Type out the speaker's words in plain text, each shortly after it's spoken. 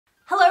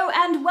Hello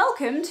and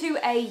welcome to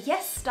a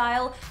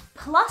YesStyle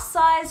plus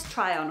size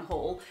try-on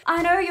haul.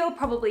 I know you're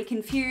probably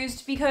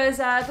confused because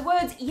the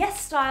words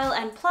YesStyle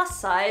and plus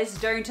size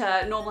don't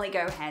normally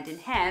go hand in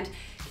hand,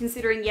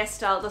 considering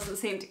YesStyle doesn't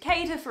seem to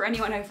cater for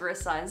anyone over a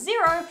size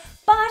 0,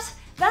 but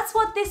that's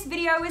what this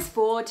video is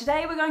for.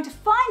 Today we're going to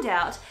find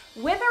out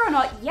whether or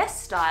not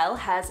YesStyle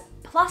has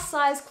plus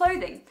size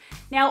clothing.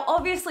 Now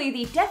obviously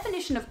the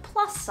definition of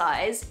plus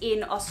size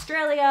in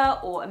Australia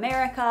or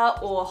America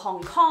or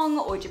Hong Kong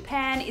or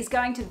Japan is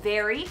going to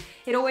vary.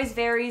 It always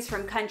varies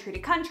from country to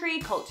country,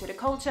 culture to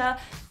culture,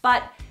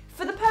 but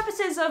for the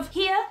purposes of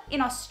here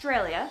in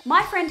Australia,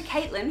 my friend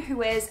Caitlin, who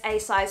wears a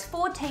size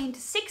 14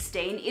 to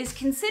 16, is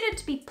considered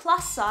to be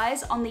plus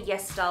size on the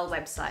YesStyle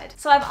website.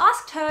 So I've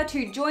asked her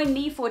to join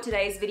me for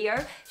today's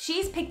video.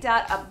 She's picked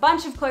out a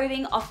bunch of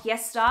clothing off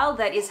YesStyle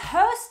that is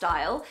her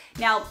style.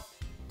 Now,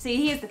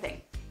 see, here's the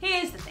thing.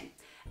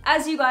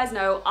 As you guys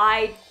know,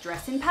 I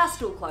dress in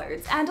pastel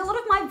clothes, and a lot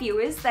of my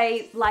viewers,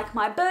 they like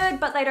my bird,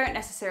 but they don't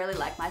necessarily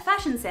like my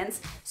fashion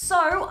sense.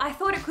 So I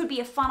thought it could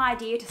be a fun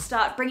idea to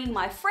start bringing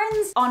my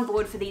friends on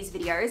board for these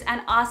videos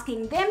and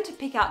asking them to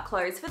pick out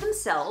clothes for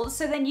themselves,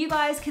 so then you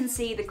guys can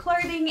see the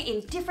clothing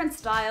in different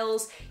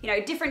styles, you know,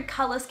 different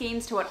color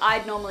schemes to what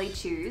I'd normally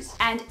choose.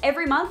 And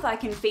every month I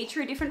can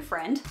feature a different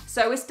friend.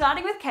 So we're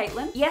starting with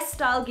Caitlin.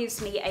 YesStyle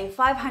gives me a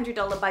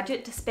 $500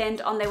 budget to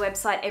spend on their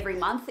website every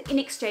month in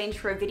exchange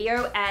for a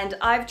video, and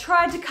I've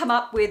tried to come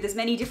up with as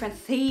many different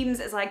themes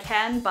as I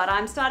can, but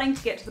I'm starting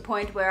to get to the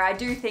point where I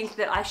do think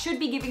that I should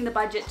be giving the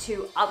budget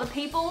to other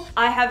people.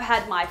 I have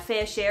had my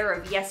fair share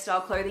of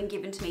YesStyle clothing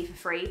given to me for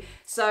free,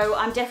 so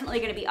I'm definitely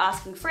going to be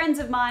asking friends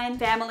of mine,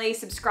 family,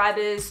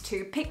 subscribers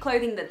to pick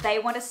clothing that they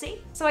want to see.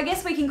 So I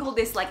guess we can call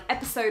this like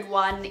episode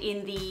 1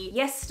 in the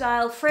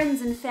YesStyle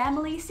Friends and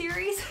Family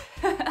series.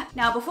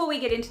 Now before we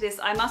get into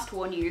this, I must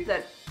warn you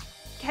that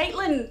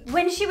Caitlin,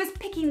 when she was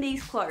picking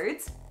these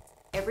clothes,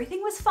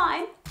 everything was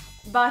fine,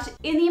 but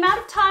in the amount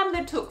of time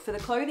that it took for the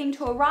clothing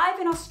to arrive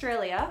in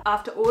Australia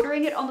after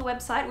ordering it on the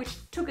website, which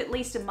took at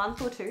least a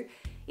month or two,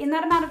 in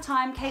that amount of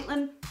time,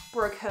 Caitlin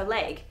broke her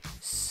leg.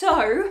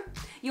 So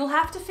you'll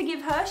have to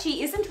forgive her.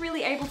 She isn't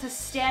really able to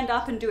stand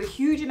up and do a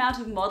huge amount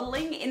of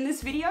modeling in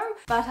this video,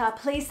 but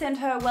please send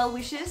her well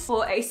wishes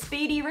for a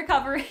speedy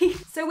recovery.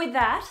 So with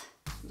that,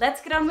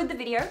 let's get on with the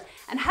video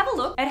and have a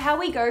look at how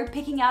we go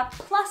picking out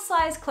plus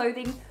size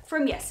clothing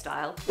from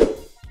YesStyle.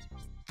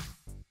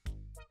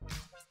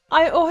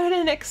 I ordered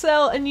an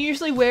XL and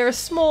usually wear a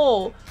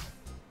small.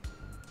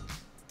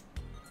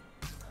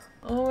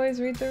 Always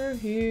read the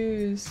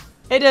reviews.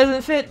 It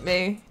doesn't fit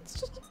me. It's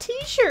just a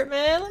t-shirt,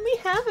 man. Let me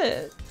have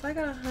it. If I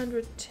got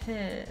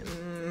 110.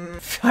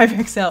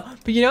 5XL.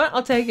 But you know what?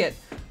 I'll take it.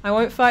 I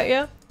won't fight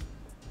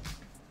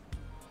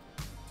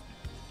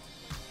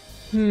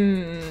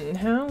you.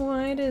 How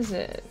wide is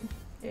it?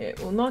 It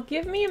will not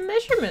give me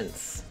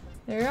measurements.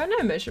 There are no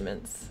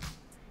measurements.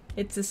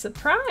 It's a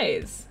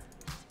surprise.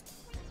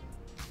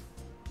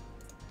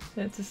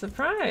 It's a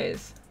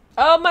surprise.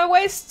 Oh, my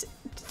waist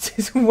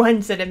is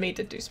 1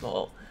 centimeter too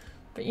small.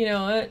 But you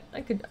know what? I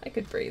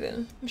could breathe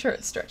in. I'm sure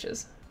it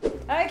stretches.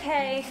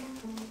 Okay,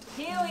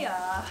 here we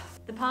are.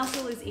 The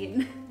parcel is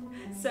in.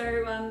 So,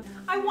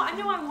 I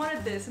knew I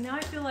wanted this, and now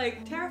I feel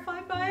like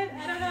terrified by it.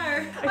 I don't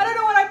know. I don't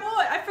know what I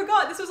bought. I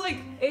forgot. This was like,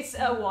 it's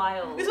a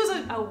while. This was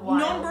a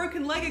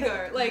non-broken leg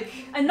ago. Like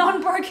a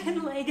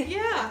non-broken leg.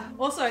 Yeah.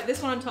 Also,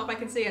 this one on top, I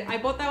can see it. I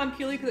bought that one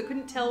purely because I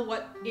couldn't tell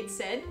what it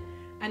said.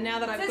 And now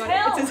that I've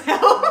got it, it says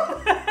hell.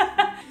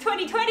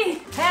 2020,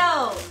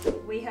 hell.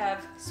 We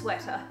have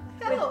sweater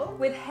hell.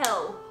 With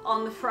hell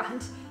on the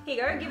front. Here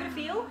you go, give it a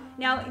feel.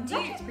 Now,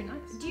 That's pretty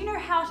nice. Do you know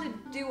how to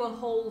do a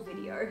haul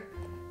video?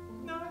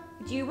 No.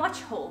 Do you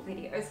watch haul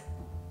videos?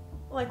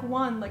 Like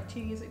 2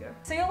 years ago.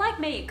 So you're like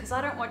me, because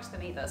I don't watch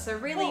them either. So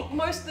really, well,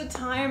 most of the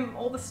time,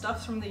 all the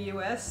stuff's from the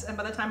US, and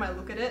by the time I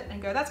look at it and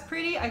go, that's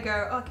pretty, I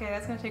go, okay,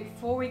 that's gonna take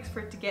 4 weeks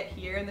for it to get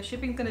here, and the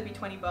shipping's gonna be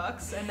 20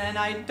 bucks, and then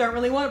I don't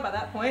really want it by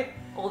that point.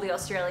 All the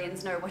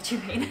Australians know what you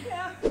mean.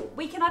 Yeah.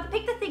 We can either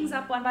pick the things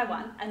up one by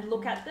one and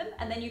look at them,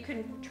 and then you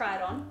can try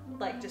it on,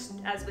 like just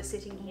as we're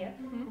sitting here.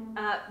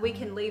 We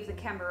can leave the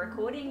camera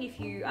recording if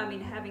you, I mean,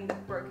 having the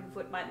broken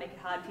foot might make it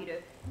hard for you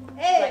to,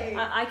 hey!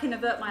 Like, I can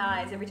avert my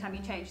eyes every time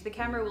you change. The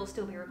camera will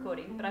still be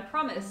recording, but I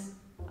promise,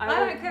 I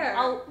don't care.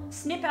 I'll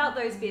snip out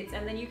those bits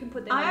and then you can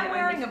put them in your own. I am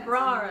wearing a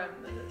bra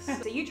under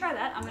this. So you try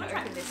that, I'm gonna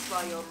open this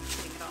while you're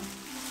putting it on.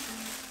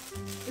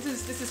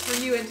 This is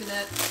for you,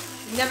 internet.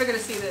 You're never gonna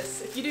see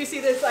this. If you do see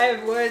this, I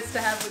have words to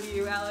have with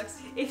you,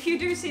 Alex. If you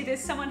do see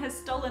this, someone has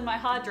stolen my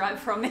hard drive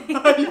from me.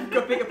 You've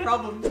got bigger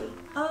problems.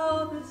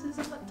 Oh, this is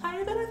a lot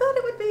tighter than I thought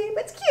it would be,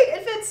 but it's cute.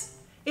 It fits.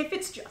 It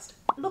fits just.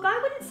 Look,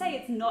 I wouldn't say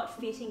it's not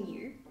fitting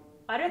you.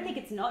 I don't think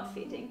it's not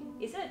fitting,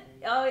 is it?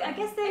 Oh, I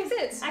guess there's... It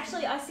fits.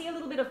 Actually, I see a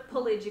little bit of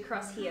pullage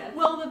across here.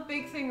 Well, the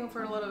big thing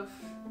for a lot of,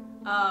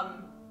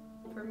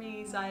 for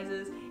me,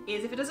 sizes,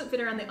 is if it doesn't fit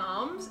around the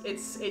arms,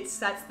 that's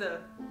the...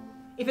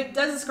 If it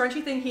does a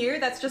scrunchy thing here,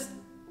 that's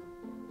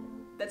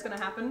gonna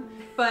happen.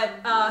 But,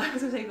 I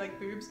was gonna say like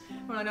boobs.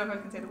 Well, I don't know if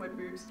I can say the word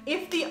boobs.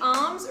 If the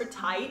arms are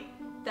tight,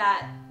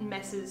 that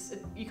messes,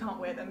 you can't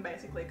wear them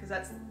basically, because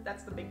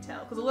that's the big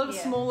tell. Because a lot of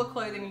smaller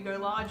clothing, you go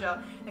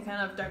larger, they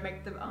kind of don't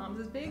make the arms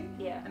as big.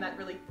 Yeah. And that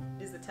really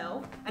is the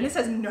tell. And this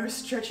has no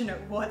stretch in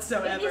it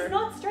whatsoever. It is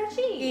not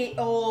stretchy. At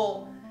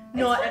all.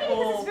 Not at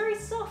all. It's very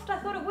soft. I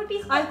thought it would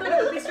be. I thought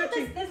it would be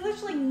stretchy. There's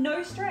literally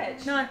no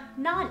stretch. No.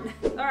 None.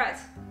 All right.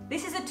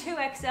 This is a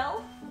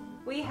 2XL.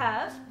 We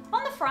have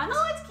on the front.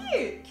 Oh, it's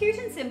cute. Cute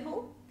and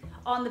simple.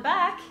 On the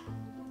back,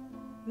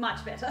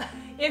 much better.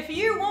 If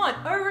you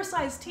want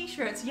oversized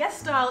t-shirts,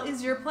 YesStyle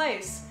is your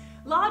place.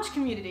 Large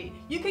community.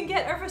 You can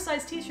get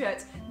oversized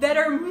t-shirts that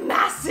are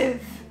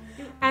massive.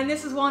 And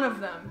this is one of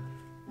them.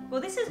 Well,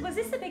 was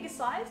this the biggest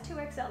size,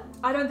 2XL?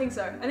 I don't think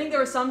so. I think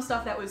there was some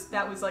stuff that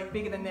was like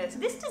bigger than this.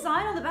 This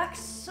design on the back is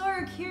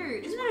so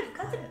cute. Isn't it?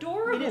 That's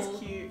adorable. It is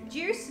cute.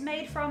 Juice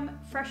made from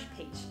fresh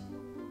peach.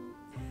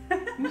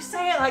 When you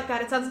say it like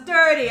that, it sounds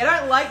dirty. I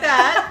don't like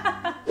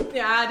that.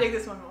 Yeah, I dig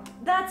this one more.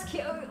 That's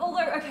cute.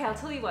 Although, okay, I'll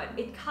tell you what.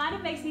 It kind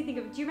of makes me think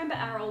of, do you remember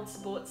our old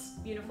sports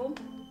uniform?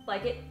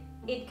 Like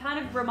it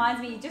kind of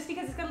reminds me, just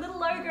because it's got a little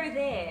logo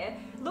there,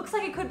 looks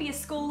like it could be a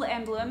school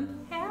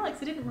emblem. Hey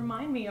Alex, it didn't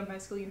remind me of my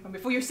school uniform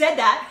before you said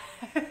that.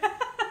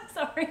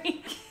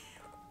 Sorry.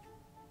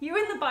 You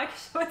in the bike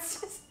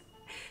shorts just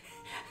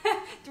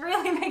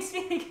really makes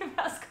me think of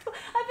our school.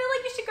 I feel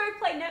like you should go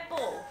play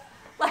netball.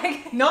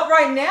 Like, not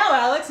right now,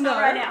 Alex. No.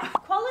 Not right now.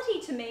 Quality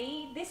to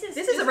me, this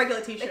is a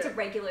regular t-shirt. It's a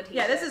regular t-shirt.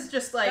 Yeah, this is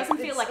just like, doesn't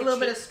feel like a little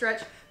bit of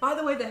stretch. By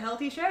the way, the hell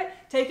t-shirt,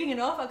 taking it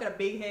off, I've got a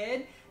big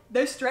head.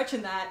 No stretch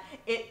in that.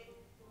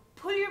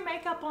 Put your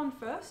makeup on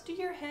first, do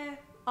your hair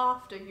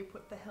after you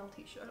put the hell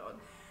t-shirt on.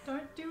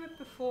 Don't do it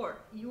before.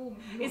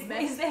 Is the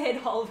head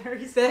hole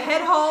very small? The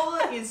head hole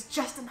is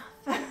just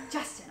enough.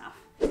 Just enough.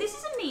 This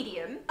is a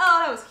medium.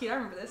 Oh, that was cute. I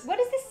remember this. What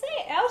does this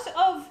say? Out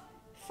of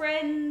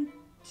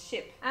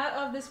friendship. Out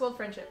of this world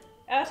friendship.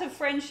 Out of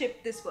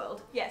friendship this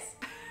world. Yes.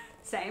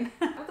 Same.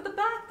 Look at the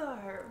back though.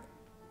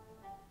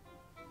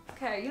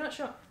 Okay, you're not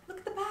sure. Look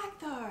at the back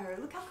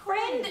though. Look how cool.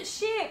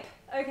 Friendship.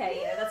 Okay,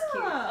 yeah, that's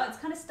cute. Oh, it's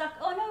kind of stuck.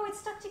 Oh no, it's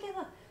stuck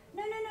together.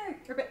 No.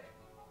 Rip it.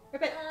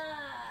 Rip it.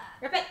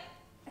 Rip it.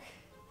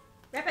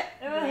 Rip it.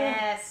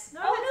 Yes.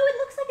 No, oh no, it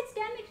looks like it's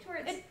damaged where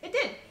it's... It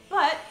did.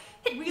 But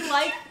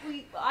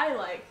I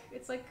like,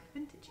 it's like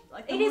vintagey.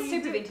 Like it is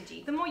super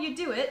vintagey. The more you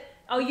do it.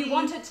 Oh, you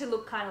want it to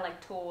look kind of like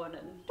torn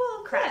and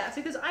cracked.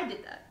 Yeah, because I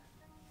did that.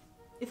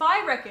 If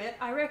I wreck it,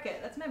 I wreck it.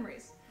 That's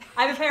memories.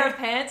 I have a pair of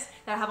pants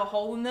that have a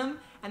hole in them,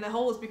 and the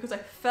hole is because I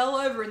fell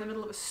over in the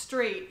middle of a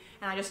street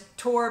and I just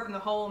tore open the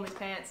hole in my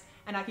pants,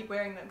 and I keep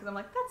wearing them because I'm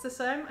like, that's the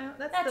same.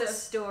 That's a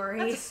story.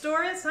 That's a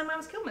story. It's time I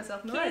was killing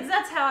myself. Kids,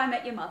 that's how I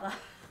met your mother.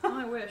 Oh,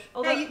 I wish.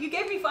 Although you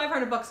gave me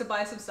 $500 to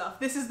buy some stuff.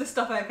 This is the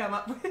stuff I come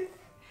up with.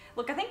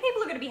 Look, I think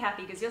people are going to be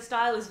happy because your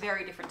style is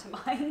very different to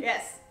mine.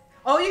 Yes.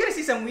 Oh, you're going to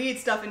see some weird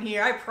stuff in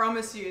here. I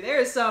promise you. There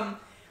is some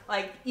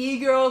like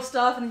e-girl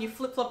stuff, and then you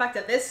flip-flop back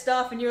to this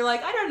stuff, and you're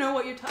like, I don't know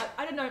what you're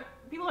I don't know.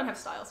 People don't have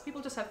styles.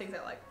 People just have things they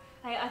like.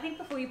 Hey, I think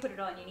before you put it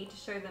on, you need to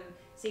show them.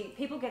 See,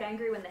 people get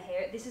angry when the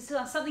hair... This is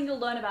something you'll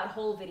learn about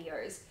haul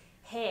videos.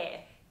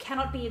 Hair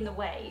cannot be in the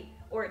way,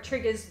 or it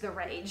triggers the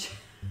rage.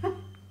 You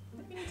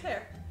need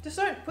hair. Just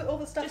don't put all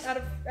the stuff out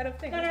of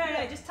things.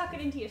 No, just tuck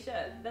it into your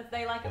shirt.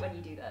 They like it when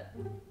you do that.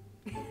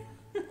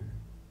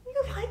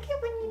 You like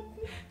it when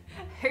you...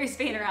 Who's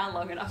been around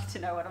long enough to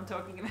know what I'm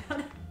talking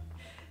about?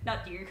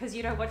 Not you, because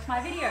you don't watch my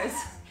videos.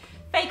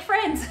 Fake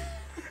friends.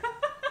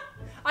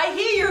 I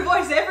hear your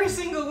voice every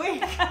single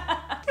week.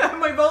 I have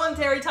my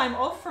voluntary time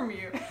off from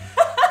you.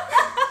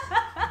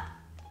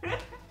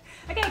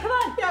 Okay, come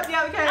on.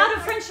 Yeah, okay. Out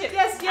of friendship.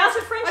 Yes. Out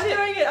of friendship.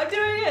 I'm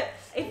doing it.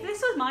 If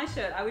this was my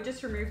shirt, I would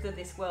just remove the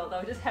this world. I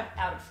would just have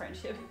out of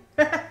friendship.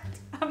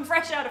 I'm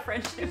fresh out of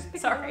friendship.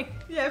 Sorry.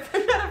 Yeah,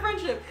 fresh out of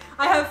friendship.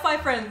 I have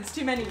 5 friends.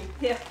 Too many.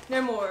 Yeah,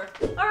 no more.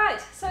 All right,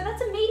 so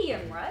that's a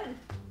medium, right?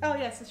 Oh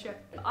yes, that's true.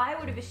 I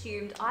would have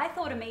assumed, I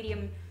thought a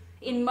medium,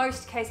 in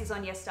most cases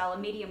on YesStyle, a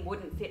medium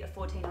wouldn't fit a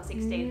 14 or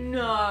 16.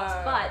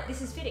 No. But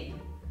this is fitting.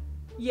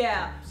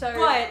 Yeah. So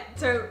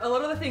a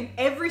lot of the thing,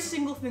 every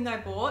single thing I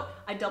bought,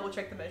 I double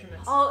checked the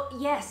measurements. Oh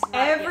yes.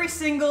 Right, every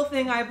single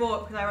thing I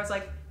bought, because I was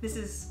like, this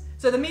is,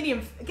 so the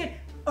medium, again,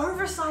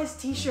 oversized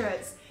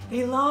t-shirts.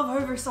 They love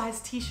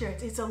oversized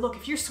t-shirts. It's a look.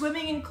 If you're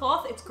swimming in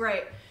cloth, it's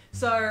great.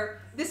 So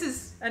this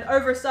is an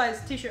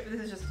oversized t-shirt, but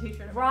this is just a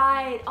t-shirt.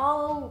 Right.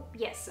 Oh,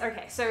 yes.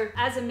 Okay. So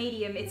as a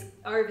medium, it's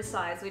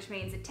oversized, which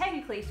means it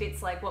technically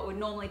fits like what would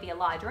normally be a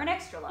large or an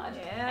extra large.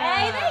 Yeah.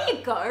 Hey, there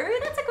you go.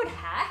 That's a good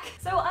hack.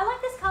 So I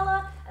like this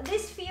color.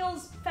 This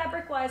feels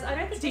fabric-wise, I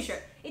don't think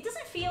t-shirt. It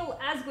doesn't feel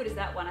as good as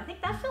that one. I think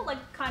that felt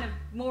like kind of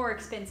more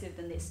expensive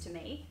than this to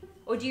me.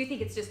 Or do you think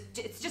it's just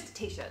a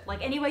t-shirt?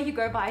 Like anywhere you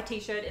go buy a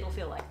t-shirt, it'll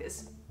feel like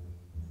this.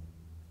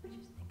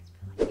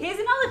 Here's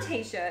another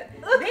t-shirt.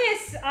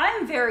 This,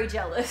 I'm very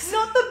jealous.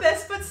 Not the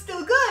best, but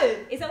still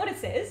good. Is that what it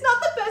says? Not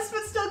the best,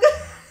 but still good.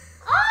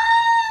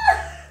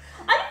 Ah!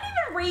 I didn't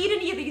even read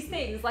any of these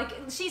things. Like,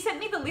 she sent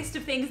me the list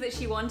of things that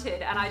she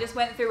wanted, and I just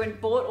went through and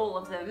bought all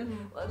of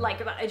them. Like,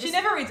 she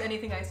never reads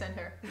anything I send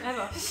her.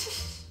 Ever.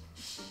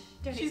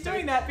 She's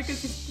doing that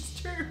because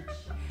it's true.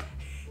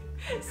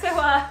 So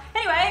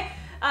anyway,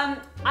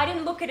 I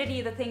didn't look at any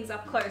of the things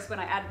up close when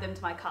I added them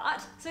to my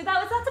cart. So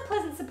that's a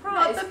pleasant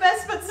surprise. Not the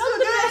best, but still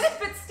good. Not the best,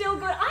 but still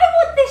good. I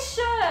want this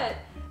shirt.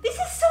 This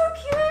is so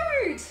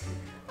cute.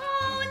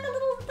 Oh, and the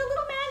little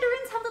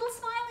mandarins have little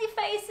smiley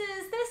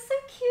faces. They're so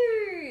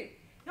cute.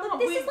 Look,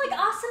 this is like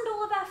us and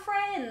all of our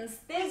friends.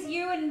 There's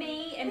you and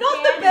me and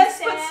not Dan the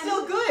best, and but Sam.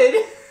 still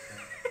good.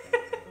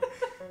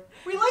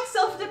 We like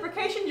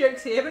self-deprecation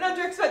jokes here, but not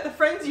jokes about the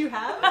friends you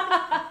have.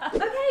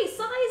 Okay,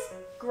 size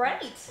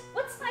great.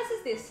 What size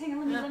is this? Hang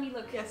on, let me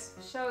look. Yes.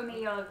 Show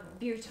me your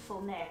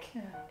beautiful neck.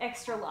 Yeah.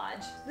 Extra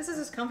large. This is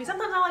just comfy.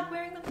 Sometimes I like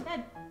wearing them to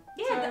bed.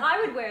 Yeah, So-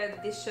 I would wear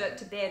this shirt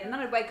to bed and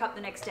then I'd wake up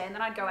the next day and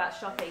then I'd go out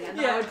shopping and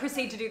then I would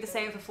proceed to do the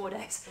same for 4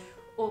 days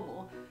or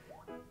more.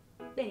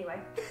 Anyway,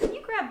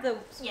 you grab the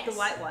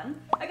white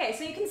one. Okay,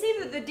 so you can see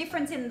the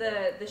difference in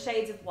the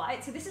shades of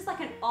white. So this is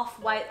like an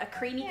off-white, a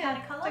creamy kind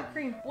of color. It's like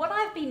cream. What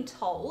I've been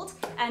told,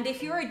 and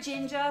if you're a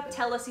ginger,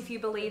 tell us if you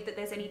believe that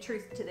there's any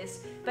truth to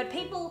this, but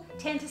people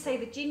tend to say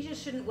that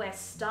gingers shouldn't wear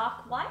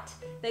stark white.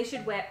 They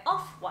should wear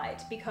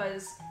off-white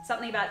because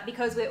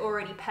we're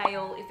already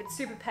pale. If it's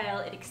super pale,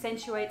 it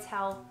accentuates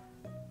how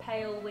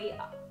pale we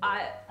are.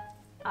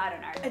 I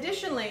don't know.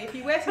 Additionally, if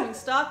you wear something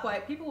stark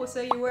white, people will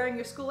say you're wearing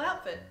your school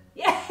outfit.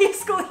 Yeah, your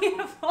school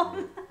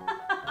uniform.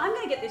 I'm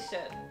gonna get this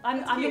shirt.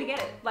 I'm gonna get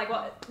it. Like,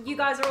 what? You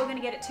guys are all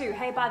gonna get it too.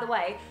 Hey, by the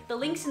way, the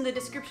links in the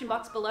description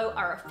box below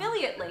are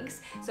affiliate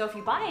links. So if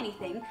you buy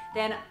anything,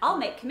 then I'll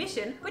make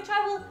commission, which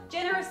I will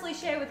generously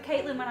share with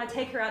Caitlin when I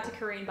take her out to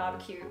Korean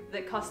barbecue.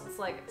 That costs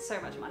like so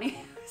much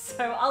money.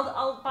 So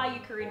I'll buy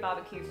you Korean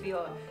barbecue for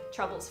your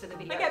troubles for the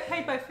video. I get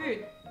paid by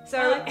food.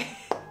 So,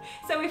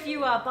 so if you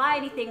buy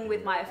anything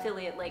with my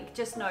affiliate link,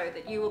 just know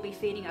that you will be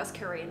feeding us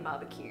Korean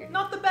barbecue.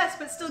 Not the best,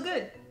 but still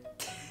good.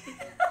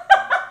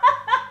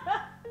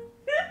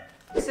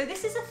 So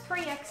this is a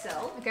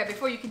 3XL. Okay,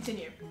 before you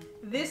continue,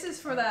 this is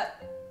for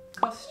that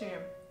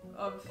costume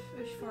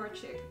for a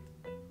chick.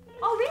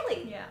 Oh,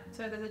 really? Yeah.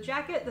 So there's a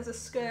jacket, there's a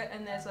skirt,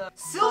 and there's a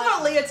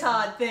silver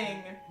leotard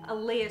thing. A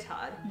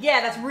leotard.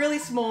 Yeah, that's really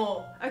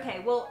small.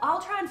 Okay, well,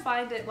 I'll try and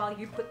find it while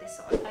you put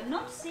this on. I'm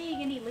not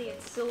seeing any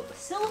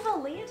silver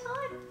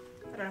leotard?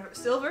 I don't know if it was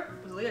silver,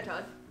 it was a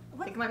leotard.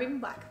 What? I think it might be even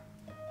black.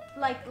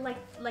 Like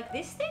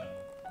this thing?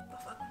 The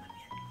fuck might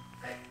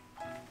be it?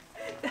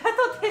 I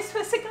thought this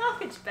was a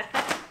garbage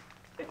bag.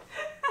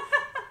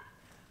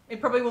 It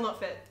probably will not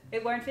fit.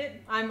 It won't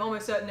fit? I'm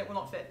almost certain it will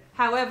not fit.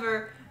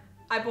 However,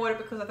 I bought it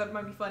because I thought it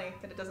might be funny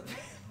that it doesn't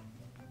fit.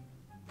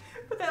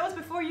 But that was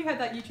before you had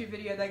that YouTube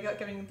video that got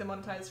getting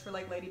demonetized for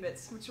like lady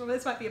bits, which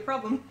this might be a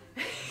problem.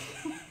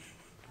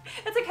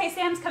 That's okay,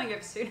 Sam's coming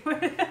over soon.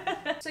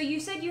 So you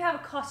said you have a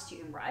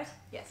costume, right?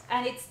 Yes.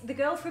 And it's the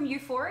girl from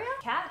Euphoria?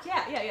 Cat?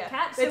 Yeah.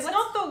 Cat? So It's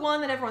not the one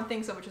that everyone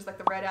thinks of, which is like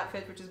the red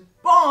outfit, which is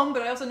bomb,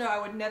 but I also know I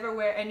would never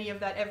wear any of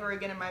that ever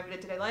again in my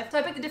day-to-day life. So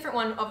I picked a different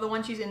one of the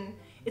one she's in.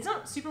 It's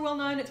not super well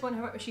known, it's one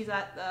where she's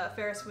at the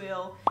Ferris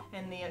wheel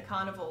and the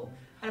carnival.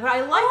 And but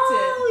I liked it.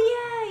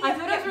 Oh, yeah. I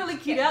thought it was a really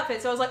cute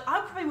outfit, so I was like,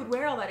 I probably would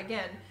wear all that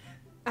again.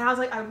 And I was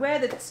like, I'd wear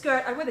the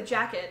skirt, I'd wear the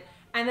jacket,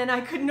 and then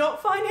I could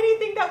not find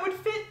anything that would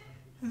fit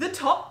the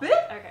top bit.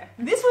 Okay.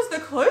 This was the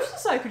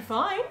closest I could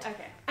find.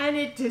 Okay. And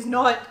it does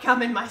not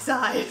come in my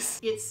size.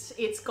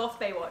 It's Goth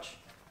Baywatch.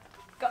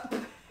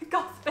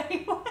 Goth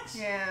Baywatch?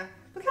 Yeah.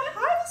 Look how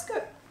high this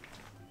goes.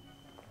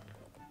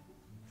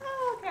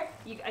 Oh, okay.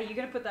 Are you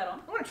gonna put that on?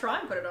 I'm gonna try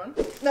and put it on.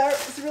 No,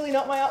 it's really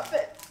not my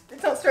outfit.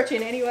 It's not stretchy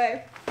in any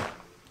way.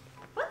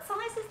 What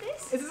size is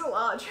this? This is a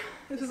large.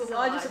 This is the is a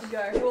largest it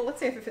large. would go. Well, let's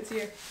see if it fits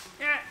you.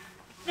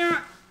 Do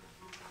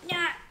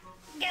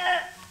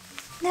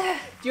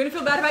you want to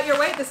feel bad about your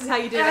weight? This is how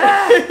you do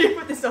it. You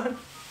put this on.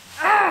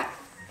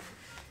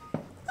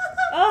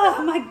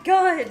 Oh my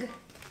god.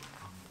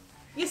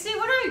 You see,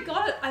 when I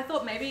got it, I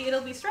thought maybe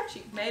it'll be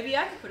stretchy. Maybe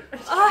I could put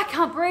it. Oh, I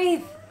can't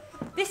breathe.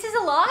 This is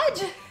a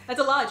large? That's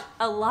a large.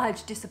 A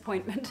large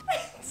disappointment.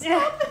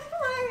 Stop the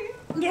way.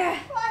 Yeah.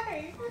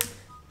 Why?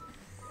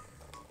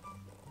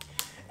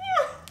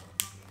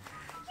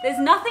 There's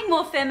nothing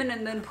more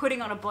feminine than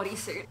putting on a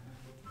bodysuit.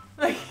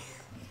 Like.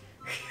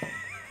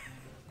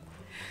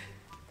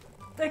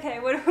 Okay,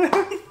 what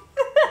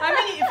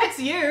I mean, it fits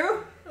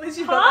you. At least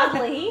you've got that.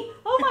 Hardly.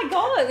 Oh my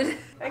god.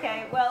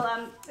 Okay,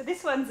 well,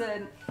 this one's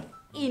an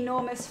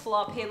enormous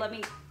flop. Here, let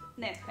me.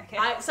 No, okay.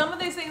 Some of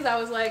these things I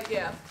was like,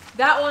 yeah.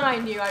 That one I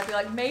knew. I'd be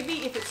like,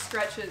 maybe if it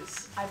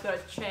stretches, I've got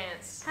a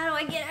chance. How do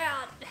I get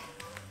out?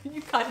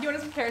 You can't. You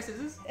want some pair of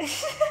scissors?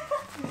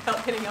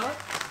 Help getting out?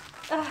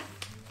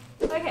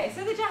 Okay,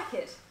 so the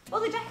jacket.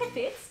 Well, the jacket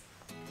fits.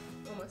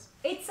 Almost.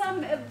 It's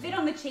a bit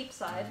on the cheap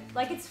side.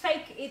 Like it's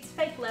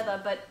fake leather,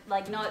 but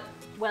like not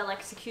well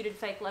executed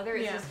fake leather.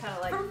 It's just kind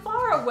of like from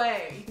far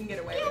away you can get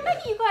away with maybe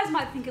it. you guys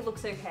might think it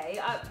looks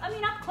okay. I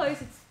mean, up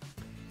close, it's.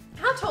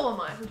 How tall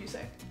am I? Would you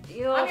say?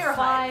 You're I'm your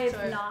height,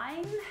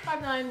 5'9".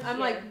 5'9". I'm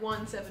like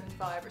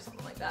 175 or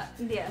something like that.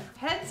 Yeah.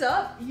 Heads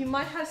up, you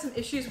might have some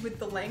issues with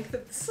the length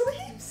of the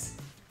sleeves.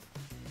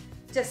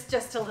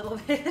 Just a little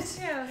bit.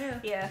 Yeah.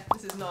 Yeah.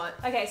 This is not.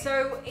 Okay,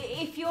 so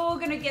if you're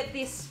gonna get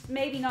this,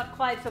 maybe not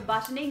quite for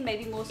buttoning,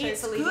 maybe more so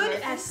It's for leaving good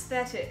open.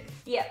 aesthetic.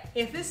 Yeah.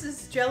 If this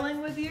is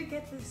gelling with you,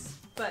 get this.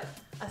 But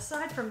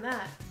aside from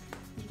that,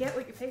 you get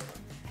what you pay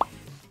for.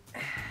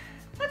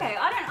 Okay,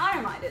 I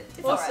don't mind it.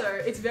 It's Also,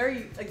 alright. it's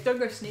very, like, don't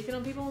go sneaking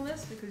on people on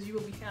this because you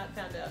will be found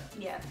out.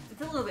 Yeah,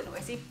 it's a little bit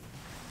noisy.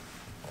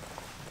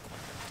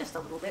 Just a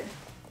little bit.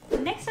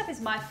 Next up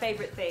is my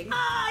favorite thing.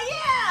 Ah,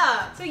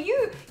 yeah! So you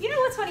know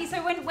what's funny? So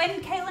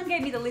when Caitlin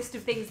gave me the list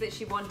of things that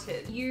she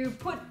wanted, you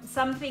put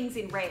some things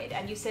in red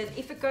and you said,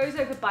 if it goes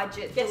over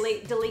budget, Yes.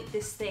 delete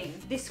this thing.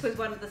 This was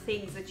one of the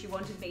things that you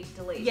wanted me to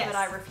delete, Yes. but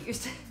I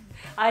refused.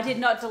 I did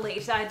not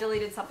delete, I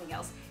deleted something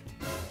else.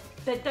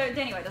 But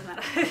anyway, it doesn't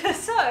matter.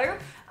 So,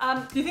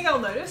 Do you think I'll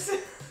notice?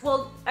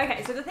 well,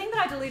 okay, so the thing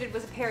that I deleted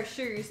was a pair of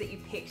shoes that you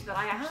picked that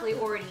I actually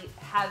already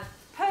have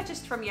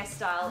purchased from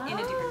YesStyle in a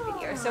different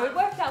video. So it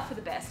worked out for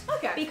the best.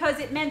 Okay. Because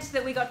it meant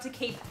that we got to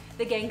keep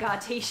the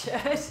Gengar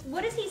t-shirt.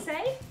 What does he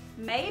say?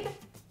 Mabe?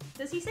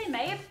 Does he say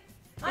Mabe?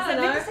 I Is don't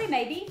it meant know. to say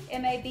maybe?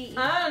 M-A-B-E?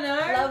 I don't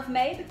know. Love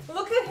Mabe?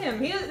 Look at him.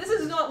 This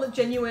is not a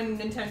genuine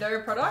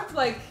Nintendo product.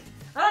 Like,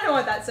 I don't know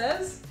what that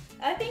says.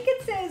 I think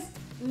it says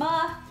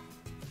Ma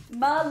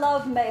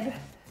love Mabe.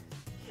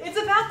 It's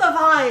about the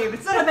vibe.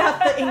 It's not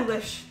about the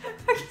English.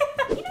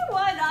 You know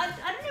what? I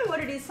don't know what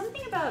it is.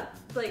 Something about,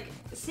 like,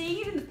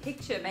 seeing it in the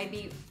picture made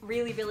me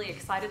really, really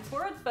excited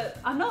for it, but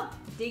I'm not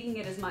digging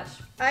it as much.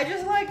 I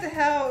just liked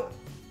how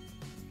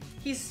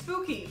he's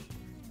spooky,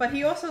 but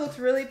he also looks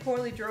really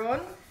poorly drawn,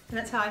 and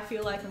that's how I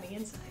feel like on the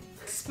inside.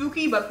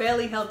 Spooky, but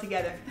barely held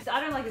together. I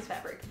don't like this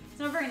fabric. It's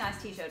not a very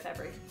nice t-shirt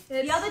fabric. The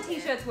It's- other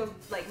t-shirts were,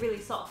 like, really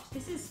soft.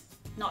 This is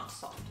not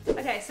soft.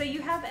 Okay, so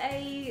you've got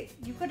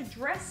a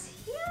dress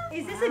here?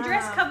 Is this a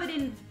dress Wow. covered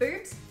in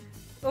boobs?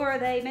 Or are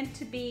they meant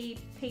to be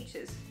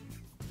peaches?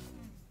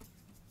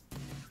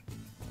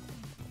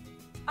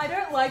 I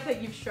don't like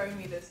that you've shown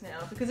me this now,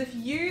 because if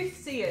you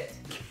see it,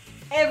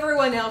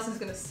 everyone else is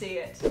gonna see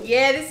it.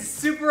 Yeah, this is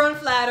super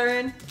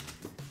unflattering.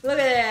 Look at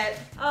that.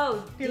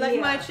 Oh, Do you like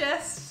my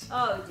chest?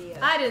 Oh dear.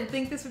 I didn't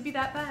think this would be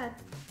that bad.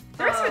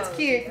 The rest of it's Oh,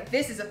 cute. dear.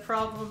 This is a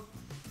problem.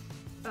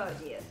 Oh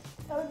dear.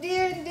 Oh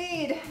dear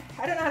indeed.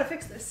 I don't know how to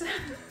fix this.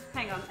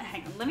 Hang on.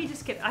 Let me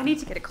just I need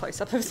to get a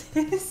close-up of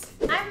this.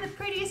 I'm the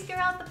prettiest girl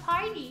at the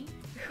party.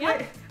 Yeah.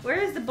 Wait. Where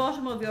is the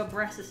bottom of your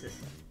breasts?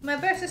 My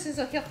breast is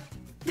here.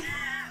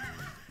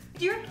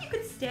 Do you reckon you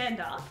could stand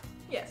up?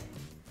 Yes.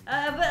 But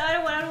I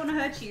don't want to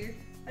hurt you.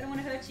 I don't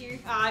want to hurt you.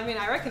 I mean,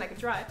 I reckon I could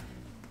try.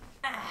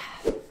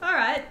 All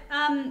right.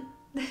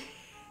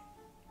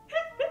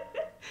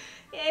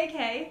 Yeah,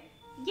 okay.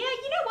 Yeah,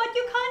 you know what?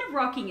 You're kind of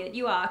rocking it.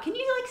 You are. Can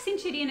you like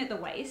cinch it in at the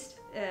waist?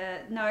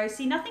 No.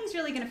 See, nothing's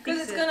really gonna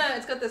fix Because it.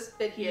 it's got this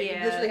bit here. Yeah.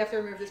 You literally have to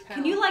remove this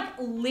panel. Can you like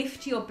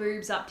lift your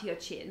boobs up to your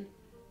chin?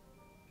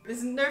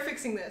 There's no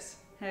fixing this.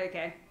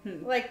 Okay.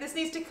 Like, this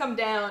needs to come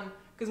down,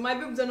 because my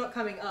boobs are not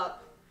coming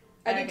up.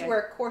 I need Okay. to wear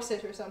a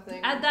corset or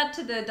something. Add that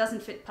to the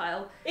doesn't fit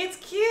pile. It's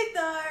cute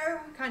though.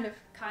 Kind of.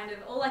 Kind of.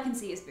 All I can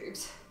see is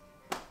boobs.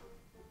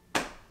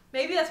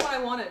 Maybe that's what I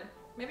wanted.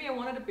 Maybe I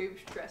wanted a boob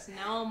dress, and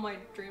now my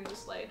dreams are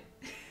slayed.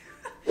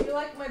 You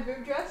like my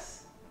boob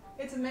dress?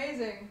 It's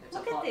amazing. It's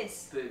Look a at hot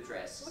this. boob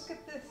dress. Look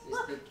at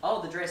this.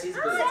 Oh, the dress is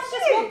Sam boobs.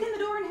 just walked in the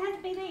door and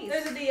handed me these.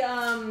 Those are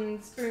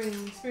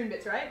the spoon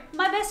bits, right?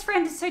 My best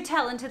friend is so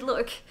talented.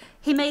 Look,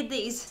 he made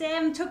these.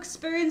 Sam took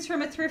spoons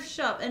from a thrift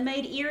shop and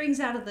made earrings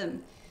out of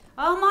them.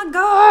 Oh my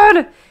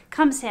god!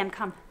 Come, Sam,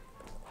 come.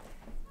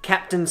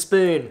 Captain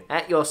Spoon,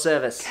 at your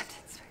service.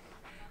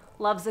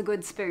 Loves a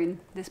good spoon,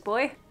 this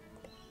boy.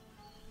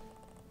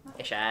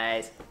 Yes,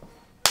 eyes.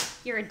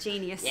 You're a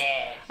genius.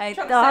 Yeah. Oh,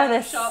 Trump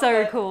that's Sam shop,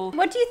 so but- cool.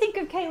 What do you think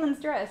of Caitlin's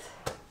dress?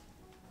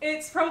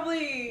 It's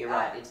probably. You're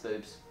right, it's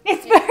boobs.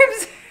 It's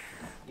boobs.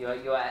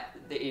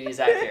 It is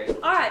accurate.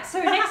 Alright,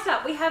 so next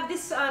up we have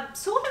this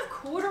sort of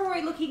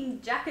corduroy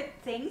looking jacket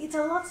thing. It's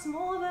a lot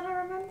smaller than I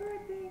remember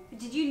it being.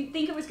 Did you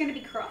think it was going to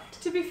be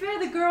cropped? To be fair,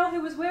 the girl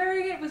who was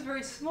wearing it was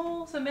very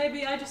small, so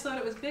maybe I just thought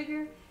it was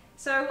bigger.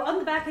 So on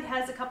the back it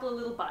has a couple of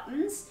little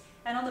buttons,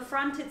 and on the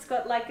front it's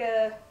got like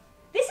a...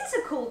 This is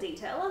a cool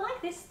detail, I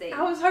like this thing.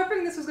 I was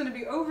hoping this was going to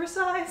be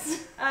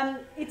oversized.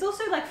 It's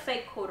also like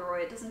fake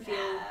corduroy, it doesn't feel...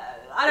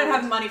 I don't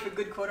have money for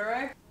good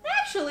corduroy.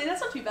 Actually,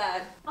 that's not too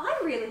bad. I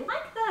really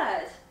like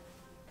that.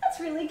 That's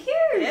really cute.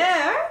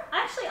 Yeah.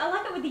 Actually, I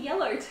like it with the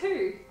yellow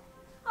too.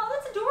 Oh,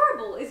 that's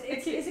adorable. Is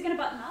it going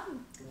to button up?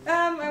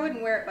 I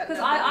wouldn't wear it, but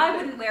Because I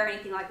wouldn't wear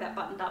anything like that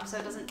buttoned up, so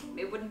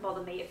it wouldn't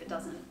bother me if it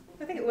doesn't.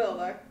 I think it will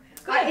though.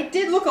 Good. It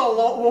did look a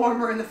lot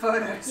warmer in the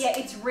photos. Yeah,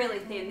 it's really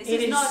thin. This It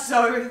is is not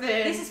so thin.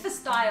 This is for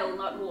style,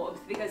 not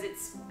warmth, because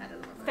it's That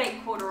doesn't look right.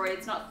 fake corduroy.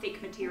 It's not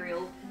thick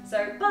material.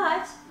 So,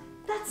 but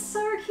that's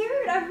so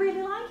cute. I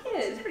really like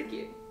It's it. pretty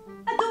cute.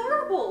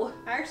 Adorable.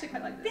 I actually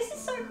quite like this. This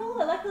is so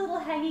cool. I like the little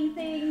hanging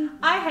thing.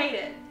 I hate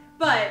it,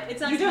 but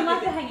it's not. You don't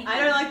like the hanging I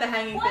thing? don't like the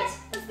hanging What? thing.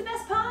 That's the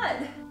best part.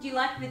 Do you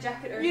like the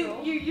jacket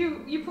overall?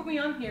 You put me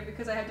on here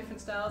because I have different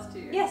styles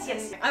too. Yes,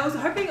 yes. I was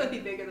hoping it would be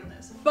bigger than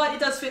this, but it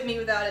does fit me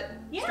without it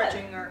Yeah.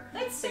 stretching or.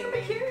 That's super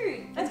thing being-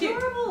 cute. That's cute.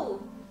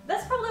 Adorable.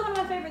 That's probably one of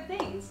my favorite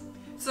things.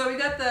 So we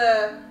got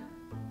the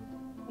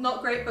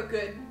not great but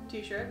good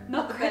t-shirt.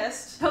 Not the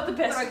best. Not the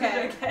best, but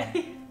okay.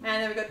 okay.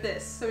 And then we got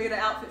this. So we got an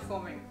outfit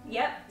forming.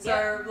 Yep.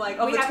 So like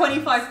of the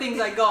 25 things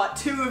I got,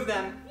 2 of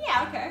them.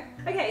 Yeah, okay.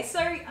 Okay, so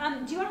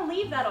do you want to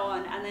leave that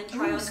on and then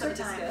try on some of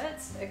the time.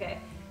 skirts? Okay.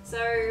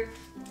 So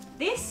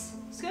this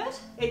skirt?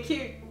 Hey,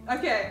 cute.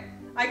 Okay,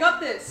 I got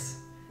this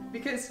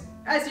because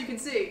as you can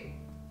see,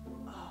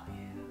 oh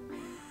yeah.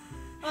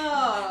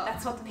 Oh.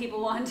 That's what the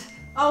people want.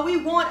 Oh, we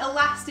want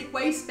elastic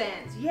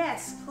waistbands.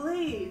 Yes,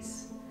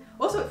 please.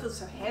 Also, it feels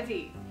so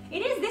heavy.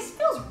 It is. This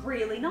feels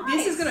really nice.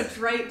 This is gonna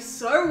drape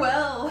so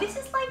well. This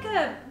is like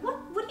a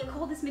what do you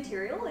call this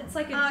material? It's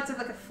like a It's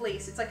like a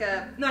fleece. It's like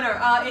a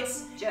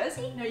it's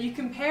jersey. no. You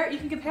can compare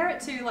it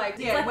to like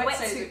Like wetsuit.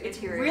 wetsuit It's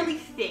material. really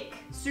thick.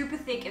 Super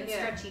thick and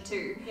stretchy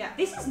too. Yeah.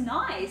 This is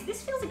nice.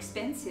 This feels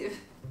expensive.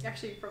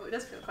 Actually, probably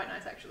does feel quite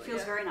nice. Actually,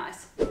 Feels very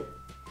nice.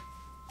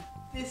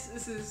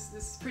 This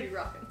is pretty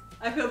rocking.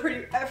 I feel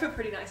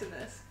pretty nice in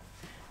this.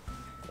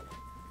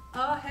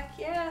 Oh heck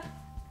yeah.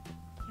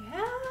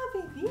 Yeah,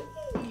 baby.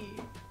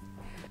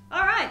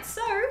 All right,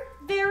 so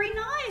very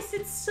nice.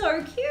 It's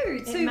so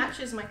cute. It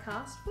matches my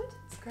cast foot.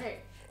 It's great.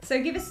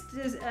 So give us,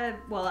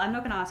 well, I'm not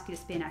going to ask you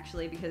to spin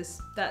actually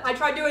because that. I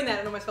tried doing that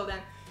and almost fell down.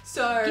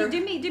 So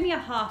do me a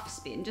half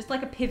spin, just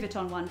like a pivot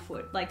on one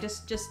foot, like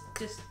just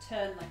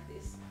turn like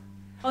this.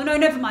 Oh no,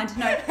 never mind.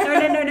 No,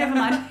 never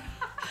mind.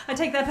 I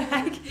take that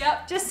back.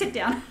 Yep. Just sit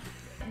down.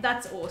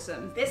 That's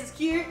awesome. This is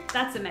cute.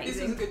 That's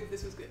amazing.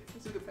 This was good.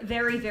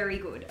 Very, very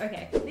good.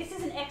 Okay. This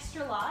is an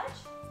extra large.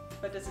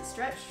 But does it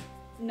stretch?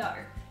 No.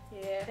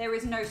 Yeah. There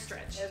is no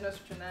stretch. There's no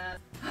stretch in that.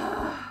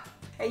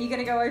 Are you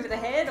gonna go over the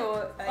head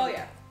or? Oh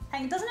yeah.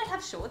 Hang on, doesn't it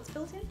have shorts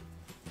built in?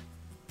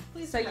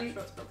 Please So have you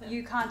shorts built in.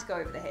 you can't go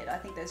over the head. I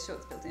think there's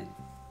shorts built in.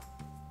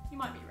 You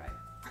might be right.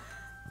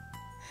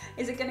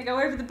 Is it gonna go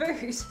over the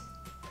boot?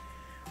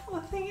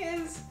 Well, the thing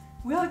is,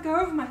 will it go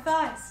over my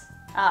thighs?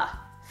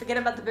 Ah, forget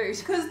about the boot.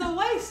 Because the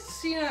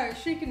waist,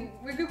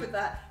 we're good with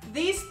that.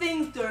 These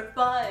things don't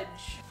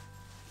budge.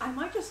 I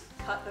might just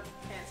cut the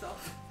pants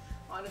off,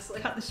 honestly.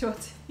 Cut the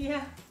shorts.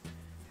 Yeah.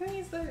 Who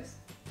needs those?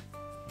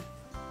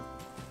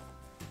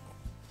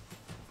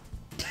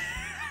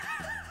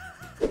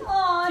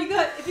 Oh,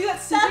 If you got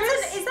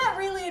scissors, is that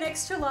really an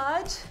extra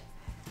large?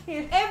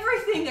 here,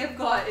 everything I've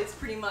got is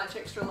pretty much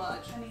extra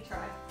large. Let me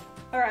try.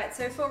 All right,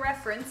 so for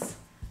reference,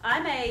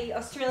 I'm a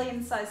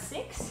Australian size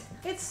 6.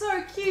 It's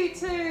so cute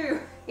too.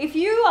 If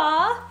you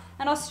are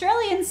an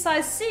Australian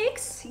size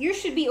 6, you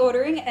should be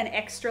ordering an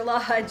extra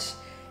large.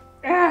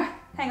 Ugh,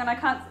 hang on, I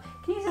can't.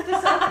 Can you set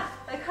this up?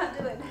 I can't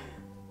do it.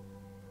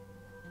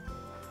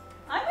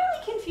 I'm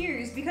really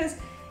confused because,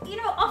 you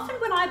know, often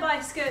when I buy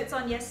skirts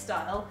on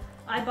YesStyle,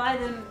 I buy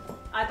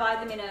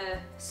them in a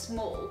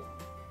small,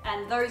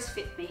 and those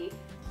fit me.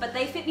 But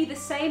they fit me the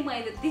same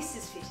way that this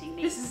is fitting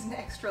me. This is an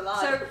extra large.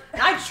 So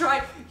I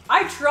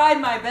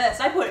tried my best.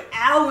 I put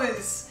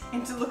hours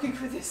into looking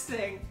for this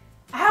thing.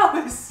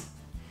 Hours.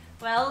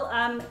 well,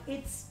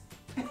 it's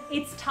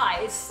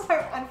tight. So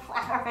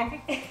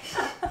unflattering.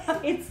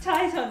 It's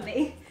tight on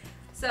me.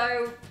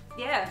 So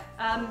yeah,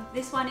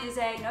 this one is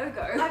a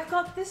no-go. I've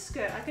got this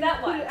skirt. I can That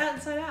put one. it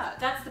outside out.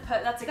 That's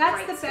That's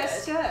great the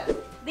best skirt. skirt.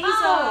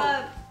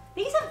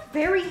 These are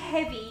very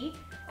heavy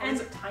and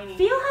these are tiny.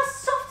 feel how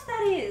soft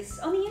that is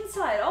on the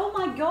inside. Oh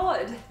my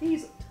god,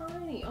 These are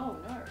tiny. Oh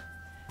no.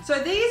 So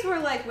these were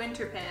like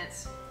winter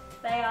pants.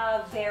 they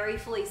are very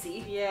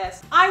fleecy.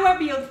 Yes. I won't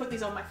be able to put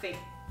these on my feet.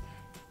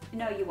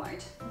 No, you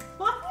won't.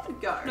 Well, I can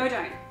go. No,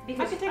 don't,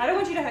 because I can take I don't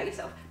want you to hurt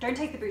yourself. Don't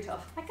take the boot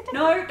off. I can take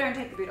No, don't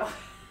take the boot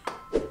off.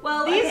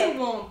 Well, These okay. are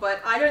warm,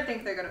 but I don't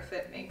think they're gonna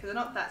fit me because they're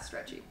not that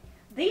stretchy.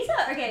 These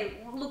are okay.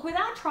 Look,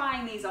 without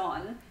trying these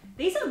on,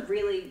 these are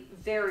really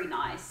very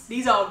nice.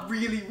 These are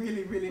really,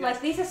 really, really nice.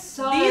 Like these are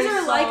so. These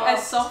are like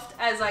as soft.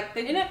 soft as like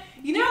the,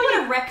 You know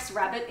what a Rex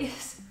rabbit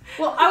is?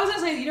 Well, I was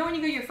gonna say, you know when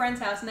you go to your friend's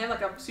house and they have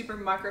like a super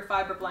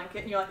microfiber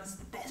blanket and you're like, this is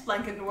the best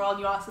blanket in the world,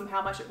 and you ask them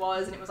how much it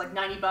was and it was like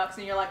 $90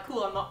 and you're like,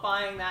 cool, I'm not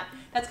buying that.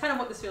 That's kind of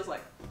what this feels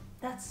like.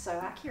 That's so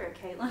accurate,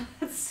 Caitlin.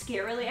 That's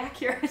scarily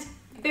accurate.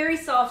 Very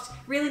soft,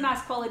 really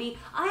nice quality.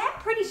 I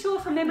am pretty sure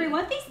from memory,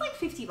 weren't these like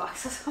 $50 or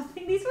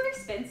something? These were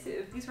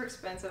expensive. These were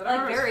expensive.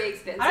 Like very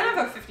expensive. I don't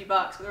know if they're $50,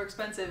 but they're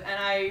expensive, and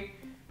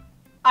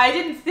I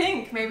didn't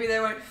think maybe they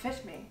won't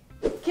fit me.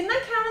 Can they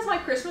count as my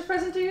Christmas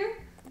present to you?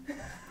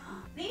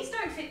 These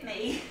don't fit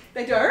me.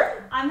 They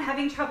don't? I'm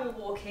having trouble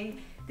walking.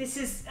 This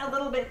is a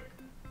little bit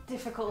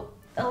difficult.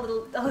 A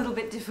little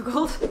bit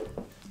difficult.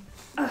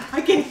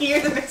 I can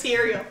hear the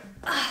material.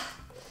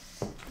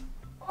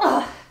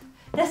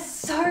 They're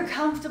so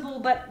comfortable,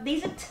 but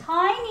these are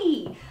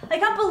tiny. I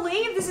can't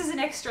believe this is an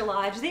extra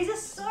large. These are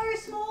so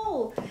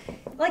small.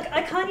 Like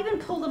I can't even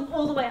pull them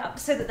all the way up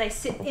so that they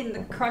sit in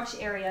the crotch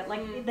area.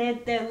 Like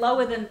they're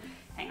lower than.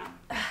 Hang on.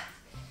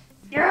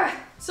 Yeah.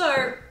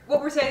 So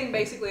what we're saying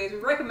basically is we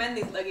recommend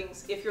these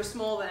leggings if you're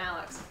smaller than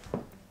Alex.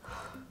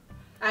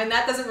 And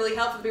that doesn't really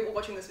help for the people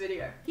watching this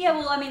video. Yeah,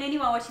 well, I mean,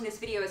 anyone watching this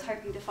video is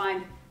hoping to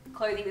find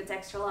clothing that's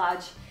extra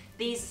large.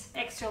 These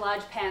extra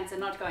large pants are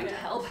not going to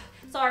help.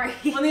 Sorry.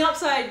 On the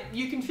upside,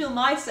 you can feel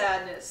my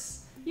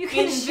sadness. You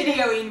can in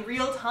video in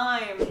real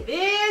time.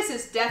 This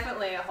is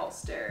definitely a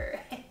holster.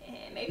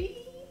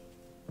 Maybe?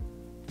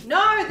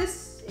 No,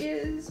 this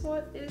is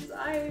what is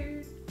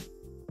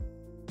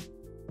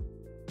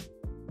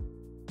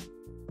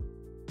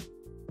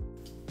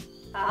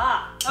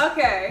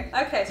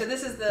Okay, so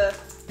this is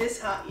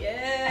this hat. Yeah.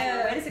 Hang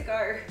on, where does it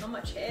go? On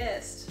my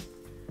chest.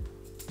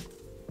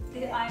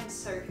 I'm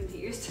so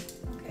confused.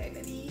 Okay,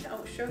 maybe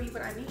I'll show you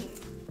what I mean.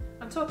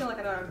 I'm talking like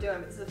I know what I'm doing,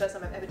 but this is the first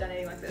time I've ever done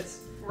anything like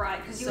this.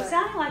 Right, because you were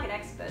sounding like an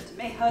expert to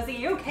me. I was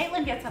thinking,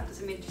 Caitlin gets up to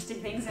some interesting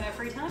things in her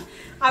free time.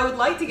 I would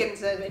like to get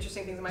into some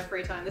interesting things in my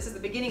free time. This is the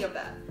beginning of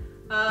that.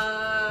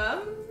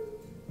 I'm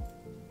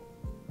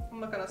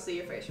not gonna see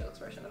your facial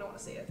expression. I don't want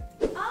to see it.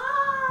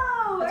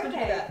 Oh, Let's do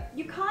okay. that.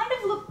 You kind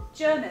of look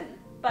German,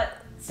 but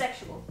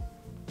sexual.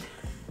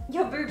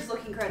 Your boobs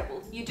look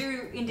incredible. You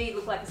do indeed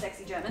look like a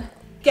sexy German.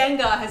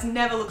 Gengar has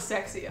never looked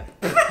sexier.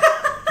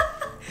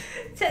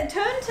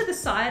 Turn to the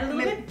side a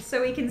little bit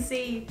so we can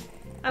see.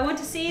 I want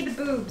to see the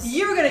boobs.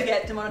 You're gonna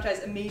get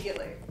demonetized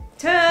immediately.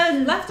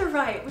 Turn left or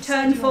right? Which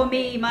turn for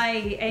me, my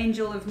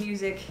angel of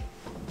music.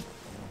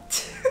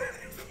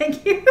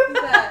 Thank you.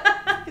 Look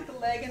at that. Get the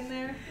leg in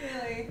there.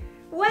 Really.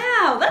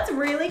 Wow, that's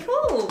really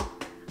cool.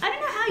 I don't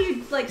know how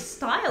you like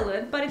style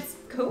it, but it's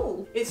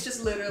cool. It's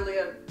just literally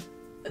a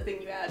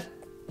thing you add.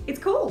 It's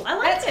cool. I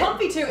like And it. it's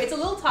comfy too. It's a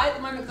little tight at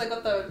the moment because I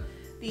got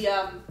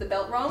the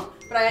belt wrong,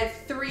 but I had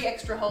 3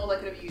 extra holes I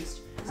could have used.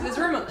 So there's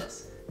room on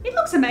this. It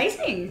looks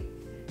amazing.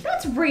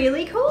 That's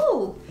really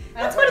cool.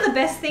 That's one of the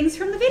best things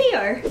from the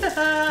video.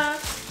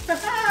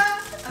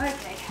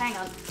 Okay, hang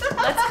on.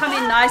 Let's come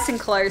in nice and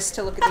close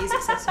to look at these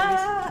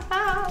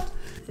accessories.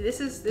 This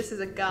is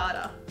a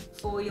garter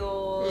For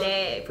your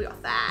leg, for your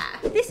thigh.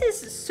 This is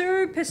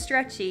super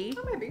stretchy.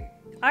 Oh, maybe.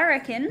 I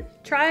reckon.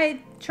 Try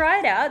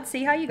it out,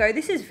 see how you go.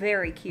 This is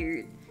very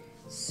cute.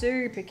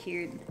 Super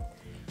cute.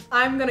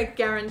 I'm gonna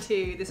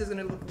guarantee this is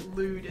gonna look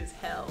lewd as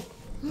hell.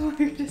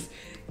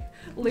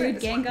 Lewd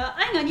Gengar.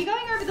 Hang on, you're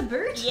going over the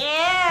boot?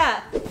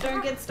 Yeah!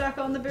 Don't get stuck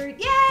on the boot.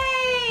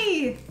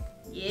 Yay!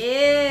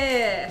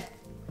 Yeah!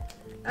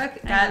 Okay,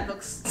 that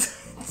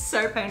looks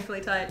so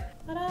painfully tight.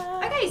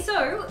 Okay,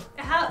 so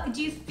how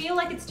do you feel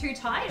like it's too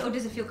tight or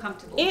does it feel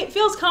comfortable? It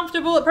feels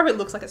comfortable. It probably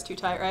looks like it's too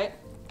tight, right?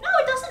 No,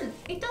 it doesn't.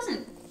 It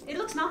doesn't. It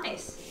looks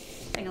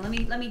nice. Hang on,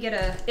 let me get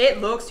a. It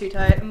looks too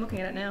tight. I'm looking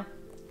at it now.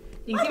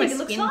 You I can think see it my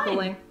looks skin fine.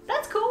 pulling.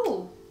 That's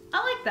cool.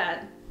 I like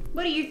that.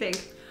 What do you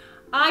think?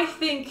 I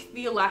think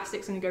the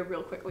elastic's gonna go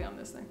real quickly on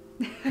this thing.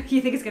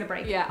 You think it's gonna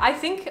break? Yeah, I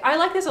think I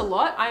like this a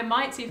lot. I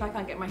might see if I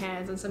can't get my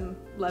hands on some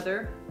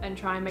leather and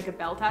try and make a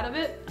belt out of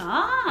it.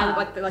 Ah.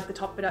 And like the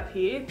top bit up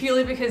here,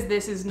 purely because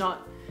this is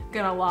not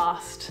gonna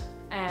last,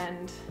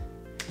 and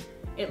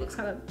it looks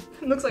like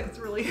it's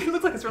really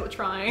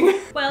trying.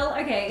 Well,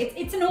 okay,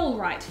 it's an all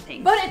right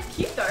thing. But it's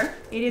cute though.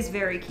 It is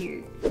very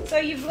cute. So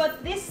you've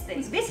got this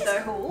thing. This is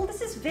cool.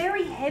 This is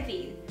very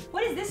heavy.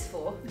 What is this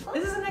for?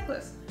 This is a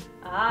necklace.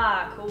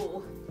 Ah,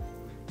 cool.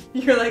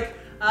 You're like,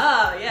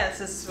 ah, yes,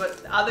 this is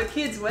what other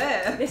kids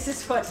wear. This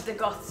is what the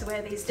goths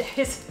wear these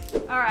days.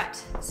 All right,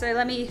 so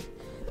let me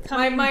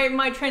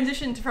My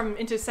transition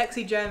into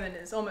sexy German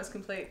is almost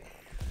complete.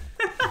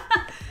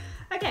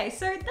 Okay,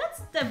 so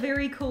that's a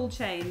very cool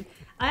chain.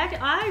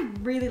 I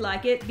really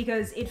like it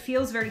because it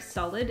feels very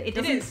solid.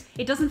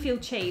 It doesn't feel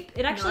cheap.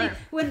 It actually,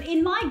 when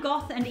in my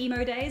goth and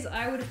emo days,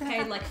 I would have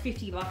paid like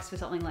 $50 for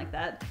something like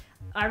that.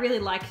 I really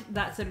like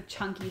that sort of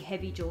chunky,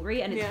 heavy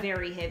jewelry, and it's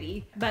very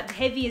heavy. But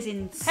heavy as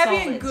in solid.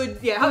 Heavy and good,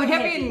 yeah. Good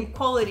heavy in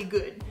quality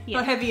good. Yeah.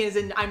 Not heavy as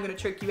in, I'm going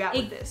to choke you out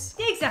with this.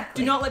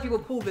 Exactly. Do not let people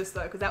pull this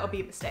though, because that would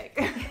be a mistake.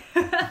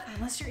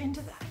 Unless you're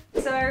into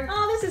that. So,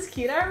 oh, this is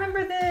cute. I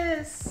remember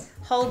this.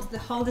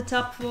 hold it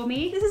up for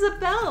me. This is a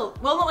belt.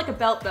 Well, not like a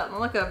belt, not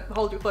like a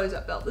hold your clothes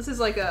up belt. This is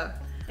like a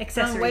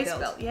accessory waist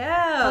belt.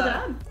 Yeah. Hold it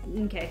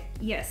up. Okay.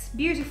 Yes.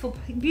 Beautiful,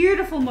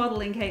 beautiful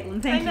modeling,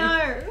 Caitlin. Thank you.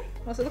 I know.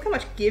 Also, look how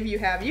much give you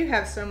have. You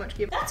have so much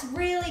give. That's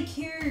really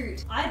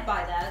cute. I'd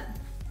buy that.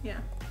 Yeah.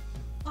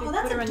 Oh, You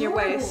that's put it around your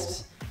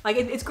waist. Like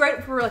it's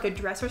great for like a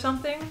dress or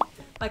something.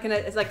 Like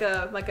it's like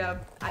a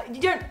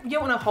you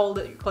don't want to hold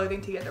your clothing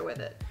together with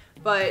it,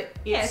 but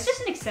it's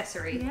just an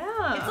accessory.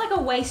 Yeah. It's like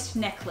a waist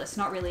necklace,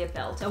 not really a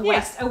belt. A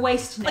waist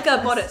necklace. Like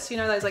a bodice, you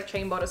know, those like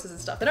chain bodices and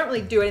stuff. They don't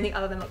really do anything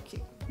other than look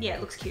cute. Yeah,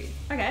 it looks cute.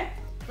 Okay.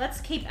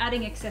 Let's keep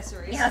adding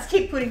accessories. Yeah, let's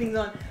keep putting things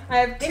on. I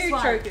have two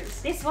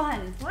chokers. This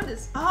one. What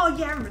is? Oh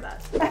yeah, I remember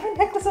that. I have a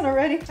necklace on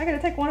already. I gotta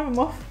take one of them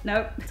off.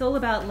 Nope. It's all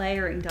about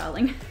layering,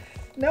 darling.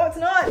 No, it's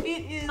not.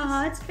 It is.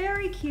 Oh, it's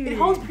very cute. It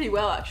holds pretty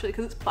well actually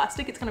because it's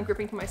plastic. It's kind of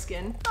gripping to my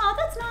skin. Oh,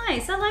 that's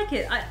nice. I like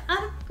it.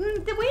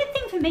 The weird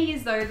thing for me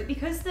is though that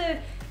because the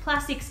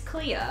plastic's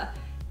clear,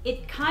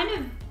 it kind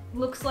of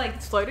looks like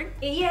it's floating.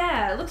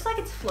 Yeah, it looks like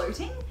it's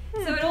floating.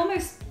 So it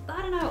almost,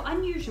 I don't know,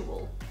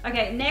 unusual.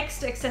 Okay,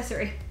 next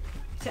accessory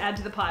to add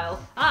to the pile.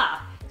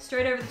 Ah,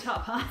 straight over the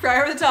top, huh?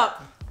 Right over the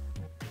top.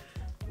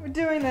 We're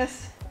doing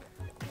this.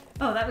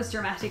 Oh, that was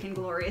dramatic and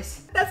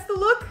glorious. That's the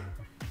look.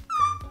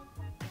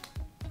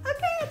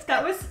 Okay, it's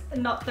That was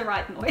not the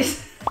right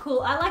noise. Cool,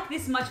 I like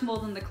this much more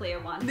than the clear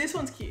one. This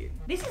one's cute.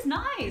 This is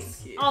nice. This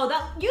is cute.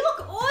 Oh, you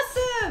look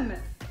awesome.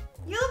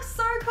 You look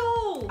so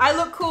cool. I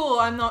look cool,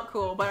 I'm not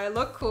cool, but I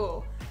look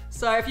cool.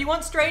 So if you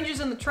want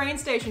strangers in the train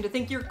station to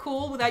think you're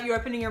cool without you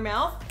opening your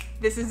mouth,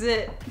 this is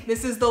it.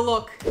 This is the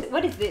look.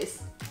 What is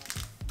this?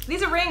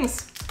 These are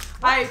rings.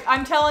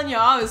 I'm telling you,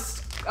 I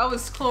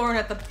was clawing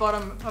at the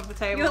bottom of the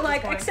table. You're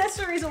like,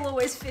 accessories will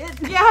always fit.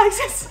 Yeah,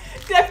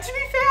 to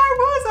be fair,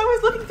 I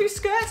was looking through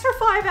skirts for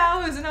 5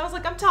 hours and I was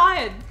like, I'm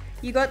tired.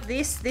 You got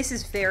this. This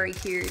is very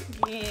cute.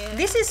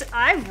 Yeah.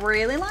 I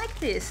really like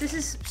this. This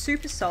is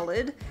super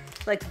solid,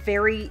 like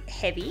very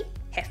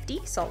hefty,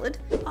 solid.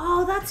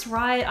 Oh, that's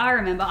right. I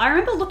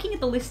remember looking at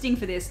the listing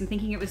for this and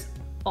thinking it was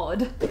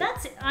odd.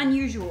 That's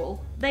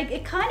unusual.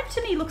 It kind of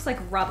to me looks like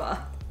rubber.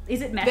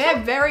 Is it metal?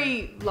 They're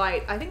very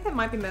light. I think they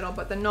might be metal,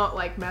 but they're not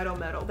like metal.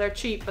 They're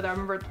cheap, but I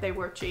remember they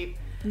were cheap.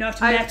 Not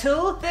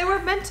metal? They were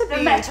meant to be.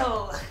 They're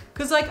metal.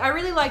 Cause like, I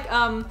really like,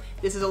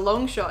 this is a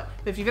long shot,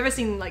 but if you've ever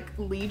seen like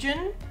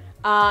Legion,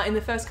 in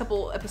the first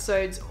couple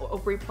episodes,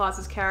 Aubrey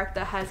Plaza's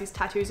character has these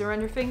tattoos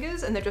around her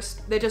fingers, and they're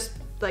just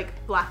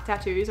like black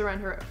tattoos around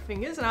her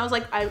fingers. And I was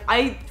like,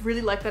 I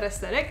really like that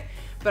aesthetic,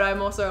 but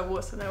I'm also a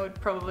wuss and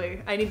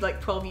I need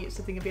like 12 years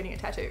to think of getting a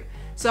tattoo.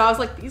 So I was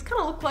like, these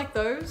kind of look like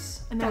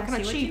those, and they're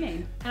kind of cheap.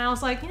 And I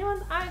was like, you know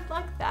what, I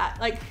like that.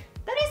 Like,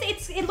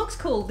 it looks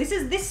cool.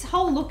 This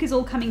whole look is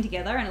all coming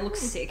together and it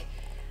looks sick.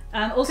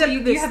 Also,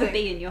 you have a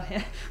bee in your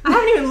hair. I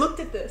haven't even looked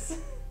at this.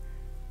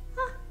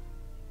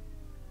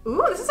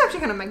 Ooh, this is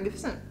actually kind of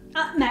magnificent.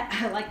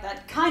 I like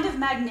that. Kind of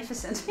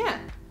magnificent. Yeah.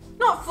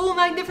 Not full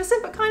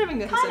magnificent, but kind of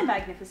magnificent. Kind of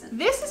magnificent.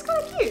 This is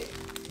kind of cute.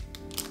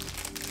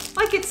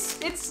 Like,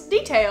 it's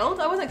detailed.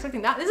 I wasn't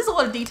expecting that. This is a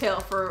lot of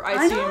detail for,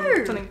 I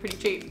assume, something pretty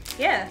cheap.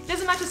 Yeah. It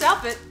doesn't match this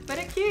outfit, but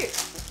it's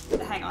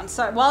cute. Hang on,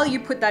 so while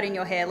you put that in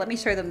your hair, let me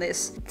show them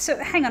this. So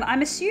hang on,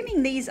 I'm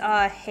assuming these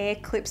are hair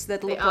clips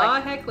that look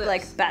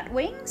like bat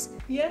wings?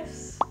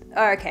 Yes.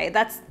 Oh, okay,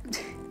 that's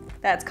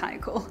kind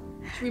of cool.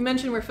 Should we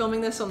mention we're filming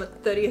this on the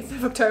 30th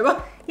of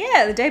October?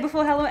 Yeah, the day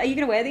before Halloween. Are you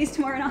gonna wear these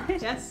tomorrow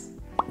night? Yes.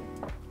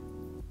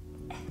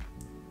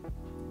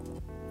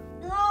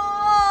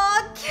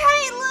 Oh,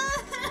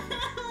 Caitlin!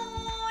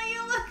 Oh,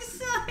 you look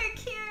so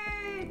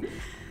cute.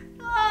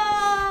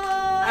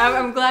 Oh.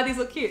 I'm glad these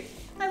look cute.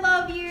 I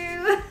love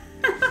you.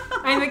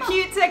 I'm a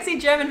cute, sexy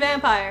German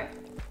vampire.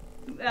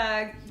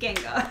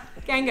 Gengar.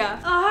 Gengar.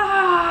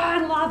 Ah,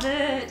 I love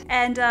it.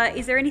 And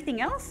is there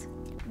anything else?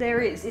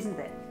 There is, isn't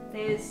there?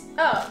 There's...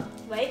 Oh.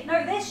 Wait,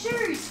 no, there's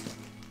shoes.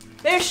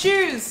 There's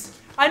shoes.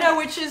 I know,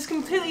 which is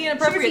completely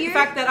inappropriate. The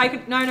fact that I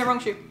could... No, wrong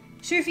shoe.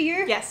 Shoe for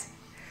you? Yes.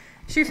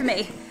 Shoe for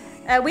me.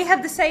 We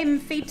have the same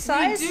feet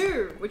size. We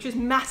do, which is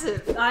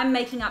massive. I'm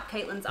making up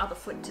Caitlin's other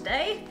foot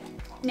today.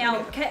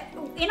 Now,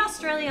 in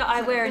Australia,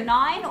 I wear a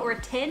 9 or a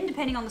 10,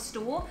 depending on the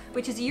store,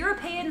 which is a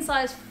European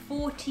size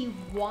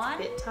 41. A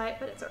bit tight,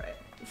 but it's alright.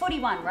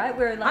 41,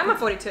 right? I'm a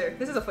 42.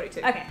 This is a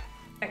 42. Okay.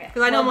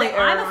 Because I normally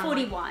I'm a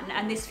 41,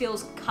 and this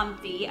feels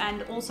comfy,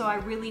 and also I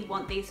really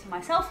want these for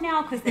myself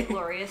now because they're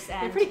glorious.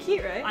 And they're pretty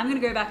cute, right? I'm gonna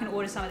go back and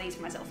order some of these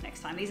for myself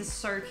next time. These are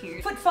so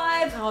cute. Foot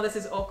 5. Oh, this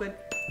is awkward.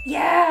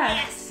 Yeah.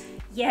 Yes.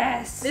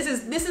 Yes. This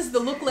is the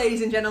look,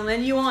 ladies and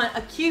gentlemen. You want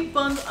a cute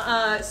bun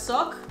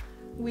sock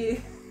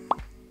with.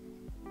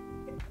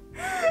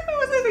 I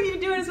was thinking you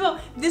do it as well.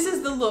 This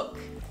is the look.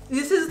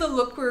 This is the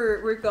look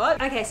we're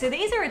got. Okay, so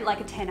these are like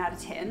a 10 out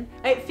of 10.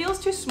 It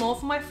feels too small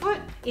for my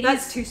foot.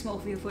 That's too small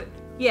for your foot.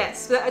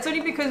 Yes, but it's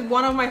only because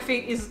one of my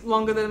feet is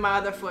longer than my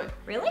other foot.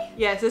 Really?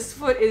 Yes, this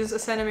foot is a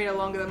centimeter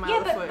longer than my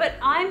other foot. But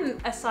I'm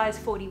a size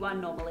 41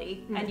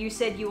 normally, and you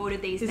said you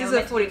ordered these. This is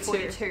a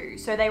 42.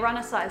 So they run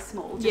a size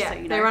small, just so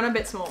you know. They run a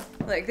bit small.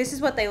 Look, this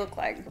is what they look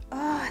like.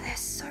 Oh, they're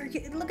so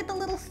cute. Look at the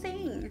little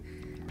thing.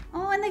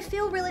 Oh, and they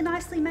feel really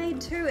nicely made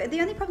too.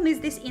 The only problem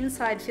is this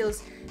inside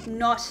feels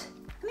not...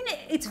 I mean,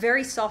 it's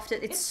very soft.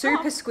 It's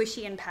super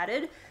squishy and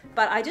padded,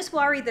 but I just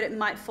worry that it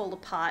might fall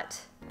apart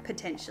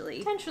potentially.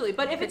 Potentially,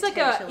 but if it's like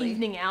a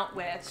evening out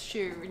wear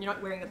shoe and you're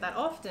not wearing it that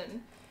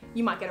often,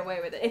 you might get away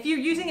with it. If you're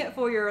using it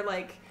for your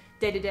like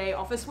day-to-day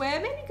office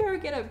wear, maybe go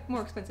get a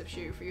more expensive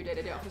shoe for your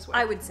day-to-day office wear.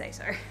 I would say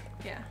so.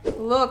 Yeah.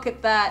 Look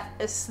at that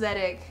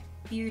aesthetic.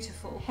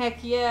 Beautiful.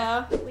 Heck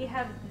yeah. We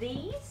have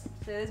these.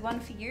 So there's one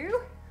for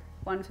you,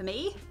 one for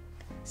me.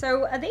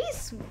 So are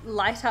these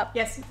light up?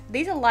 Yes.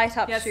 These are light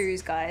up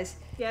shoes, guys.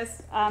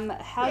 Yes.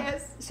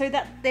 So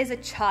that there's a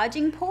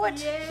charging port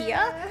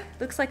here.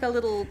 Looks like a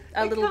little.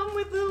 Come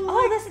with little.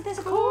 Oh, there's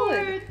a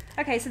cord.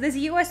 Okay, so there's a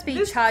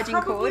USB charging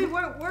cord. This probably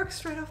won't work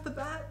straight off the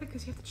bat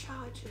because you have to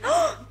charge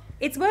it.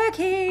 It's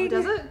working. Oh,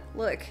 does it?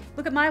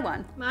 Look at my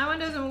one. My one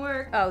doesn't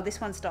work. Oh,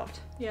 this one stopped.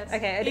 Yes.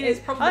 Okay. It is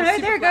probably. Oh no!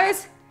 Super There it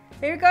goes.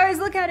 There it goes.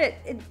 Look at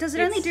it. Does it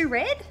only do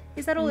red?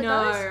 Is that all it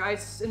does? No,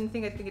 I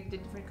think it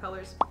did different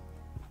colors.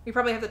 We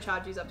probably have to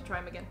charge these up to try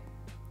them again.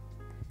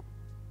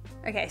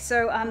 Okay,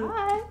 so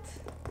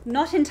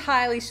not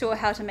entirely sure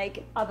how to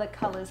make other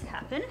colors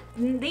happen.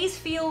 These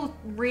feel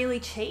really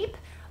cheap,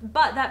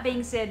 But that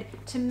being said,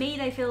 to me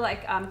they feel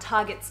like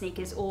Target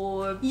sneakers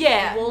or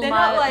Yeah, Walmart. they're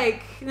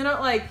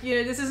not like, you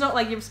know, this is not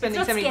like you're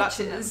spending 70 bucks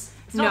on them.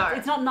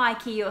 It's not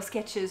Nike or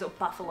Skechers or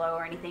Buffalo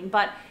or anything,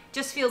 but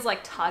just feels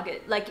like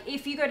Target. Like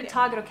if you go to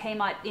Target or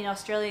Kmart in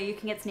Australia, you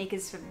can get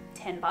sneakers for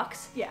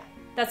 $10. Yeah.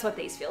 That's what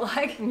these feel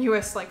like. In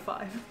US, like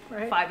 $5,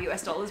 right?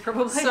 $5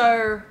 probably.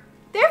 So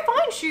they're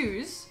fine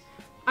shoes.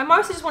 I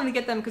mostly just wanted to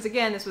get them because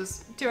again, this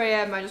was 2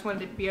 a.m. I just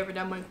wanted to be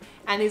overdone with,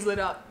 and these lit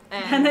up.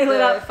 And they lit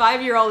up. The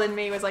 5-year-old in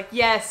me was like,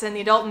 yes, and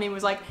the adult in me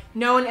was like,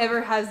 no one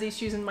ever has these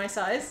shoes in my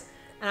size.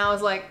 And I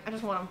was like, I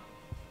just want them.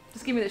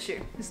 Just give me the shoe.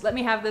 Just let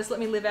me have this. Let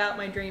me live out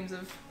my dreams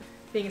of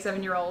being a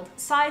 7-year-old.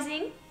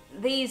 Sizing,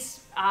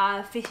 these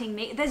are fitting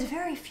me. There's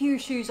very few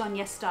shoes on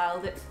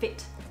YesStyle that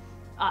fit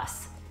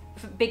us,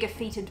 for bigger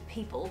feeted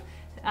people.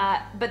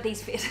 But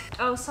these fit.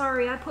 Oh,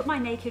 sorry, I put my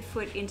naked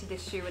foot into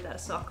this shoe without a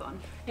sock on.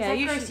 Yeah,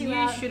 you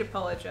should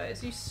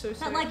apologize. You so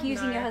sorry. Not like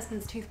using your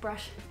husband's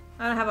toothbrush.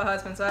 I don't have a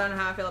husband, so I don't know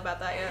how I feel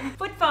about that yet.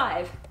 Foot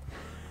 5.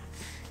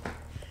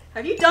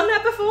 Have you done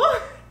that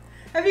before?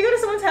 Have you gone to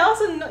someone's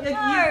house and like,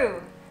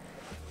 No.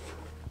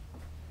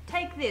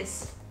 Take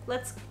this.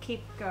 Let's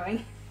keep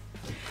going.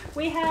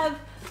 We have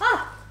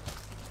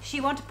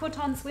she want to put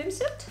on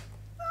swimsuit?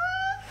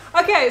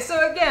 Okay,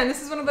 so again,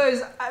 this is one of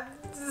those.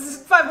 This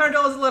is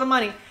 $500 is a lot of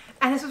money,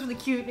 and this was really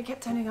cute, and it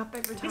kept turning up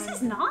every time. This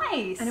is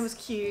nice. And it was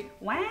cute.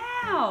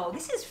 Wow,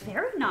 this is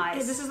very nice.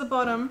 Yeah, this is the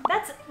bottom.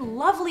 That's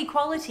lovely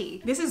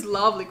quality. This is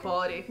lovely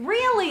quality.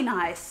 Really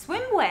nice.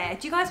 Swimwear.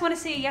 Do you guys want to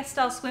see a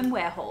YesStyle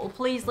swimwear haul?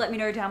 Please let me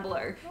know down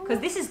below, because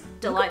this is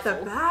delightful.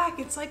 Look at the back.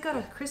 It's like got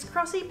a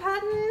crisscrossy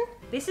pattern.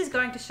 This is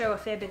going to show a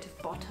fair bit of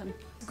bottom.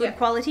 Good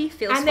quality,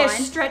 feels and fine. And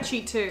they're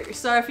stretchy too.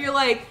 So if you're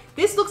like,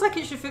 this looks like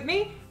it should fit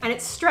me, and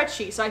it's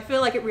stretchy, so I feel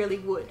like it really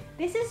would.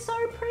 This is so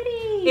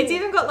pretty. It's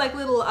even got like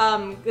little,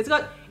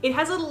 it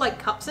has little like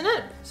cups in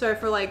it. So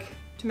for like,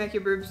 to make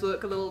your boobs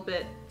look a little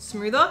bit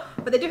smoother.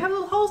 But they do have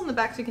little holes in the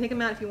back so you can take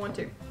them out if you want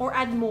to. Or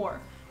add more.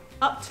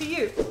 Up to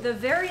you. The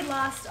very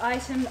last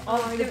item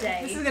of the day.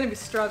 This is going to be a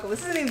struggle.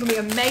 This is going to be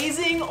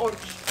amazing or...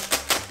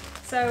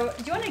 So,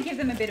 do you want to give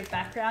them a bit of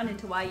background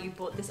into why you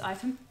bought this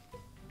item?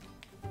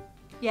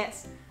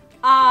 Yes.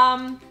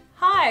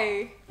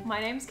 Hi, my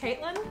name's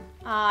Caitlin.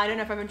 I don't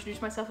know if I've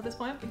introduced myself at this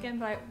point, again,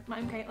 but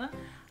I'm Caitlin.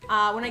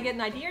 When I get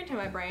an idea into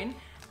my brain,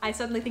 I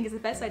suddenly think it's the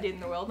best idea in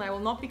the world, and I will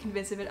not be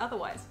convinced of it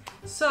otherwise.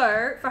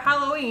 So, for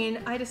Halloween,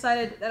 I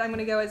decided that I'm going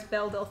to go as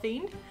Belle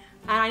Delphine,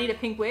 and I need a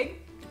pink wig,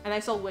 and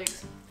they sold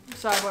wigs,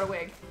 so I bought a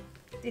wig.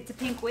 It's a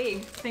pink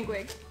wig. Pink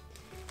wig.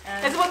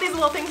 This is what these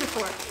little things are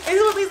for. This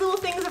is what these little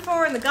things are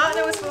for, and the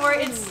Garter was for.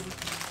 It's...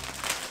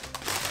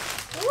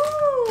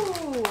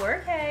 Ooh,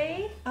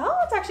 okay. Oh,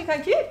 it's actually kind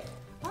of cute.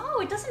 Oh,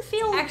 it doesn't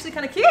feel... Actually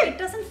kind of cute. It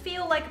doesn't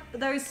feel like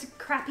those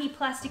crappy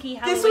plasticky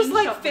Halloween This was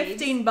like shop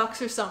 15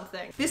 bucks or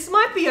something. This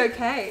might be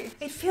okay.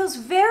 It feels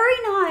very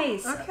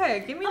nice.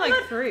 Okay, give me like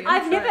 3.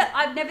 I've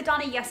never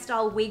done a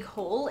YesStyle wig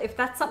haul. If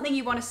that's something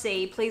you want to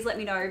see, please let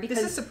me know, because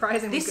this is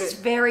surprisingly good. This is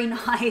very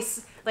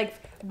nice. Like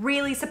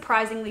really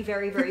surprisingly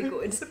very, very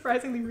good.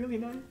 Surprisingly really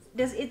nice.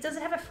 Does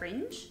it have a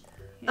fringe?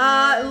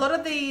 A lot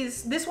of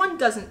these, this one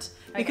doesn't.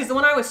 Because the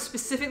one I was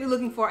specifically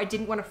looking for, I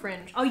didn't want a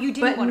fringe. Oh, you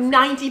didn't want a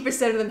fringe?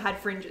 90% of them had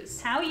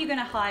fringes. How are you going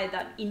to hide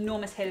that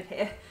enormous head of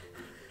hair?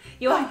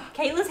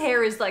 Caitlin's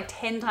hair is like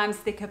 10 times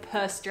thicker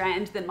per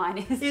strand than mine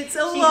is. It's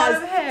a lot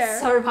of hair.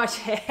 So much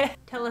hair.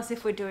 Tell us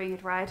if we're doing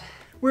it right.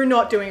 We're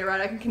not doing it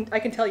right. I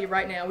can tell you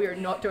right now, we are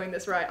not doing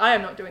this right. I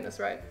am not doing this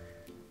right.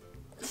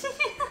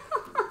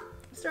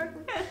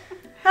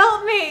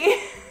 Help me!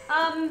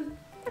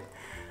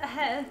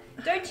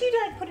 Don't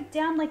you like put it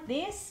down like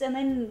this and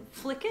then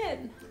flick it?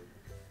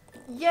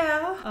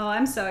 Yeah. Oh,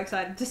 I'm so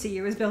excited to see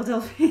you as Belle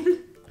Delphine.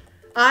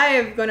 I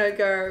am gonna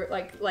go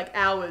like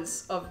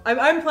hours of,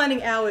 I'm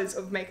planning hours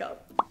of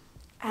makeup.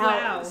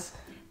 Hours. Wow.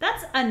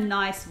 That's a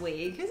nice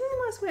wig. This is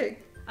a nice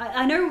wig.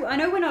 I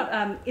know we're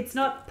not, it's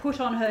not put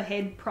on her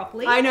head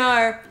properly. I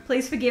know.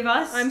 Please forgive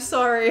us. I'm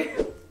sorry.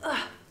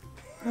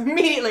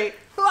 Immediately.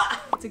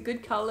 It's a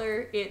good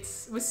color. It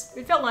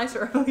felt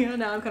nicer earlier.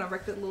 Now I'm kind of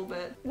wrecked it a little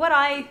bit. What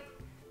I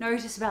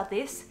noticed about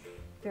this,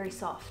 very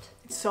soft.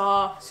 It's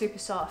soft. Super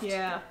soft.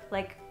 Yeah.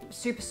 Like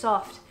super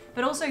soft,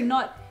 but also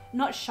not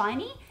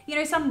shiny. You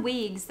know, some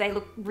wigs, they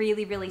look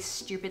really, really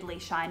stupidly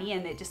shiny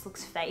and it just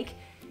looks fake.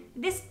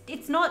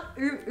 It's not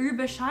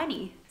uber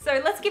shiny.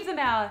 So let's give them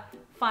our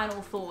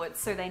final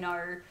thoughts so they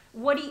know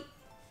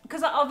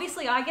because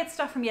obviously I get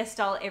stuff from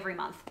YesStyle every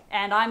month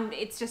and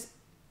it's just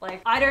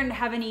like, I don't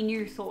have any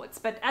new thoughts,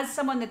 but as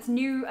someone that's a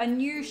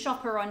new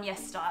shopper on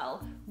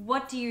YesStyle,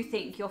 what do you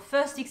think? Your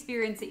first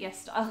experience at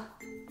YesStyle?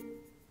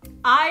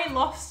 I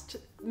lost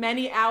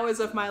many hours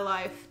of my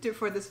life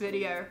for this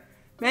video.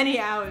 Many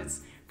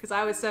hours. Because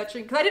I was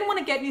searching, because I didn't want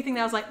to get anything that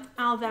I was like,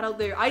 oh, that'll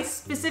do. I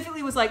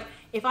specifically was like,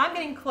 if I'm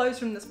getting clothes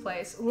from this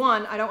place,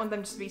 one, I don't want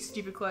them just to be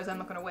stupid clothes I'm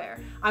not going to wear.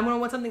 I'm going to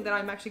want something that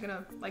I'm actually going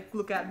to like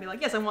look at and be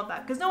like, yes, I want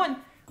that. Because no one,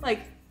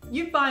 like,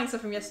 you buying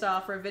stuff from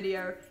YesStyle for a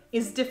video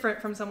is different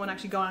from someone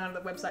actually going onto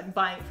the website and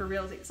buying it for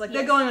realsies. Like,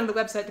 they're Yes. going onto the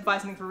website to buy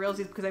something for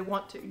realsies because they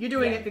want to. You're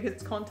doing Yeah. it because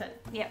it's content.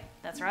 Yep,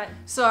 that's right.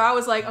 So I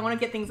was like, I want to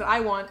get things that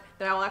I want,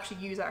 that I will actually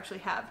use, I actually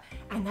have.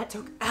 And that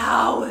took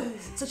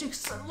hours. Such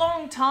a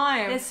long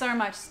time. There's so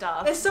much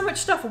stuff. There's so much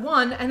stuff,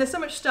 one, and there's so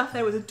much stuff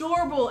that was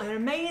adorable and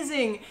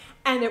amazing,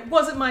 and it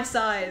wasn't my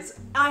size.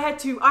 I had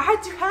to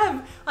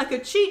have like a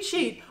cheat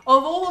sheet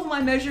of all of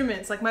my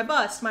measurements, like my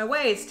bust, my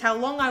waist, how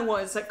long I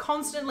was, like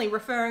constantly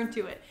referring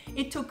to it.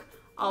 It took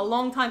a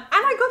long time, and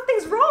I got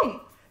things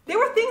wrong. There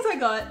were things I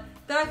got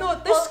that I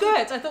thought, the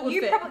skirts I thought would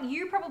fit.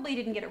 You probably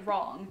didn't get it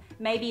wrong.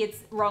 Maybe it's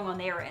wrong on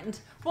their end.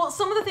 Well,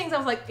 some of the things I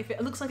was like, if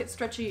it looks like it's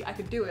stretchy, I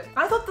could do it.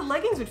 I thought the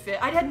leggings would fit.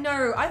 I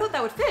thought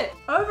that would fit.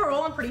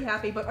 Overall, I'm pretty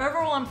happy, but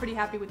overall, I'm pretty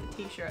happy with the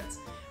t-shirts,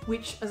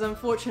 which is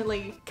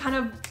unfortunately kind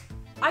of,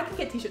 I can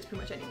get t-shirts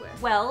pretty much anywhere.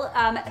 Well,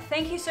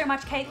 thank you so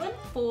much, Caitlin,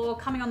 for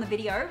coming on the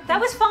video.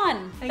 That was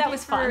fun. That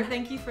was fun.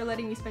 Thank you for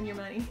letting me spend your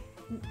money.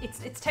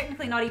 It's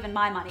technically not even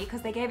my money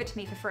because they gave it to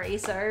me for free,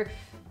 so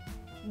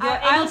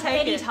I'll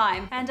take it.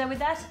 anytime. And with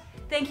that,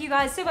 thank you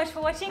guys so much for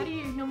How do watching.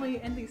 you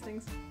normally end these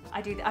things?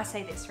 I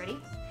say this, ready?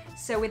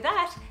 So with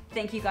that,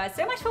 thank you guys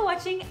so much for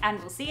watching, and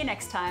we'll see you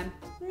next time.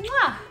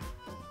 Mwah!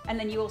 And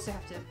then you also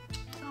have to,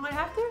 Oh, I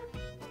have to?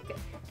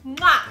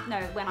 Mwah! no,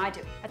 when I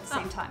do, at the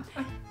same time.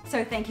 Okay.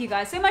 So thank you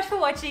guys so much for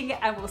watching,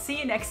 and we'll see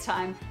you next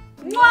time.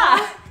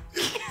 Mwah!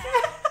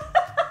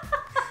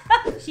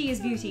 She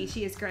is beauty,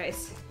 she is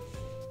grace.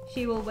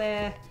 She will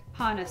wear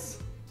harness.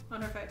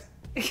 On her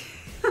face.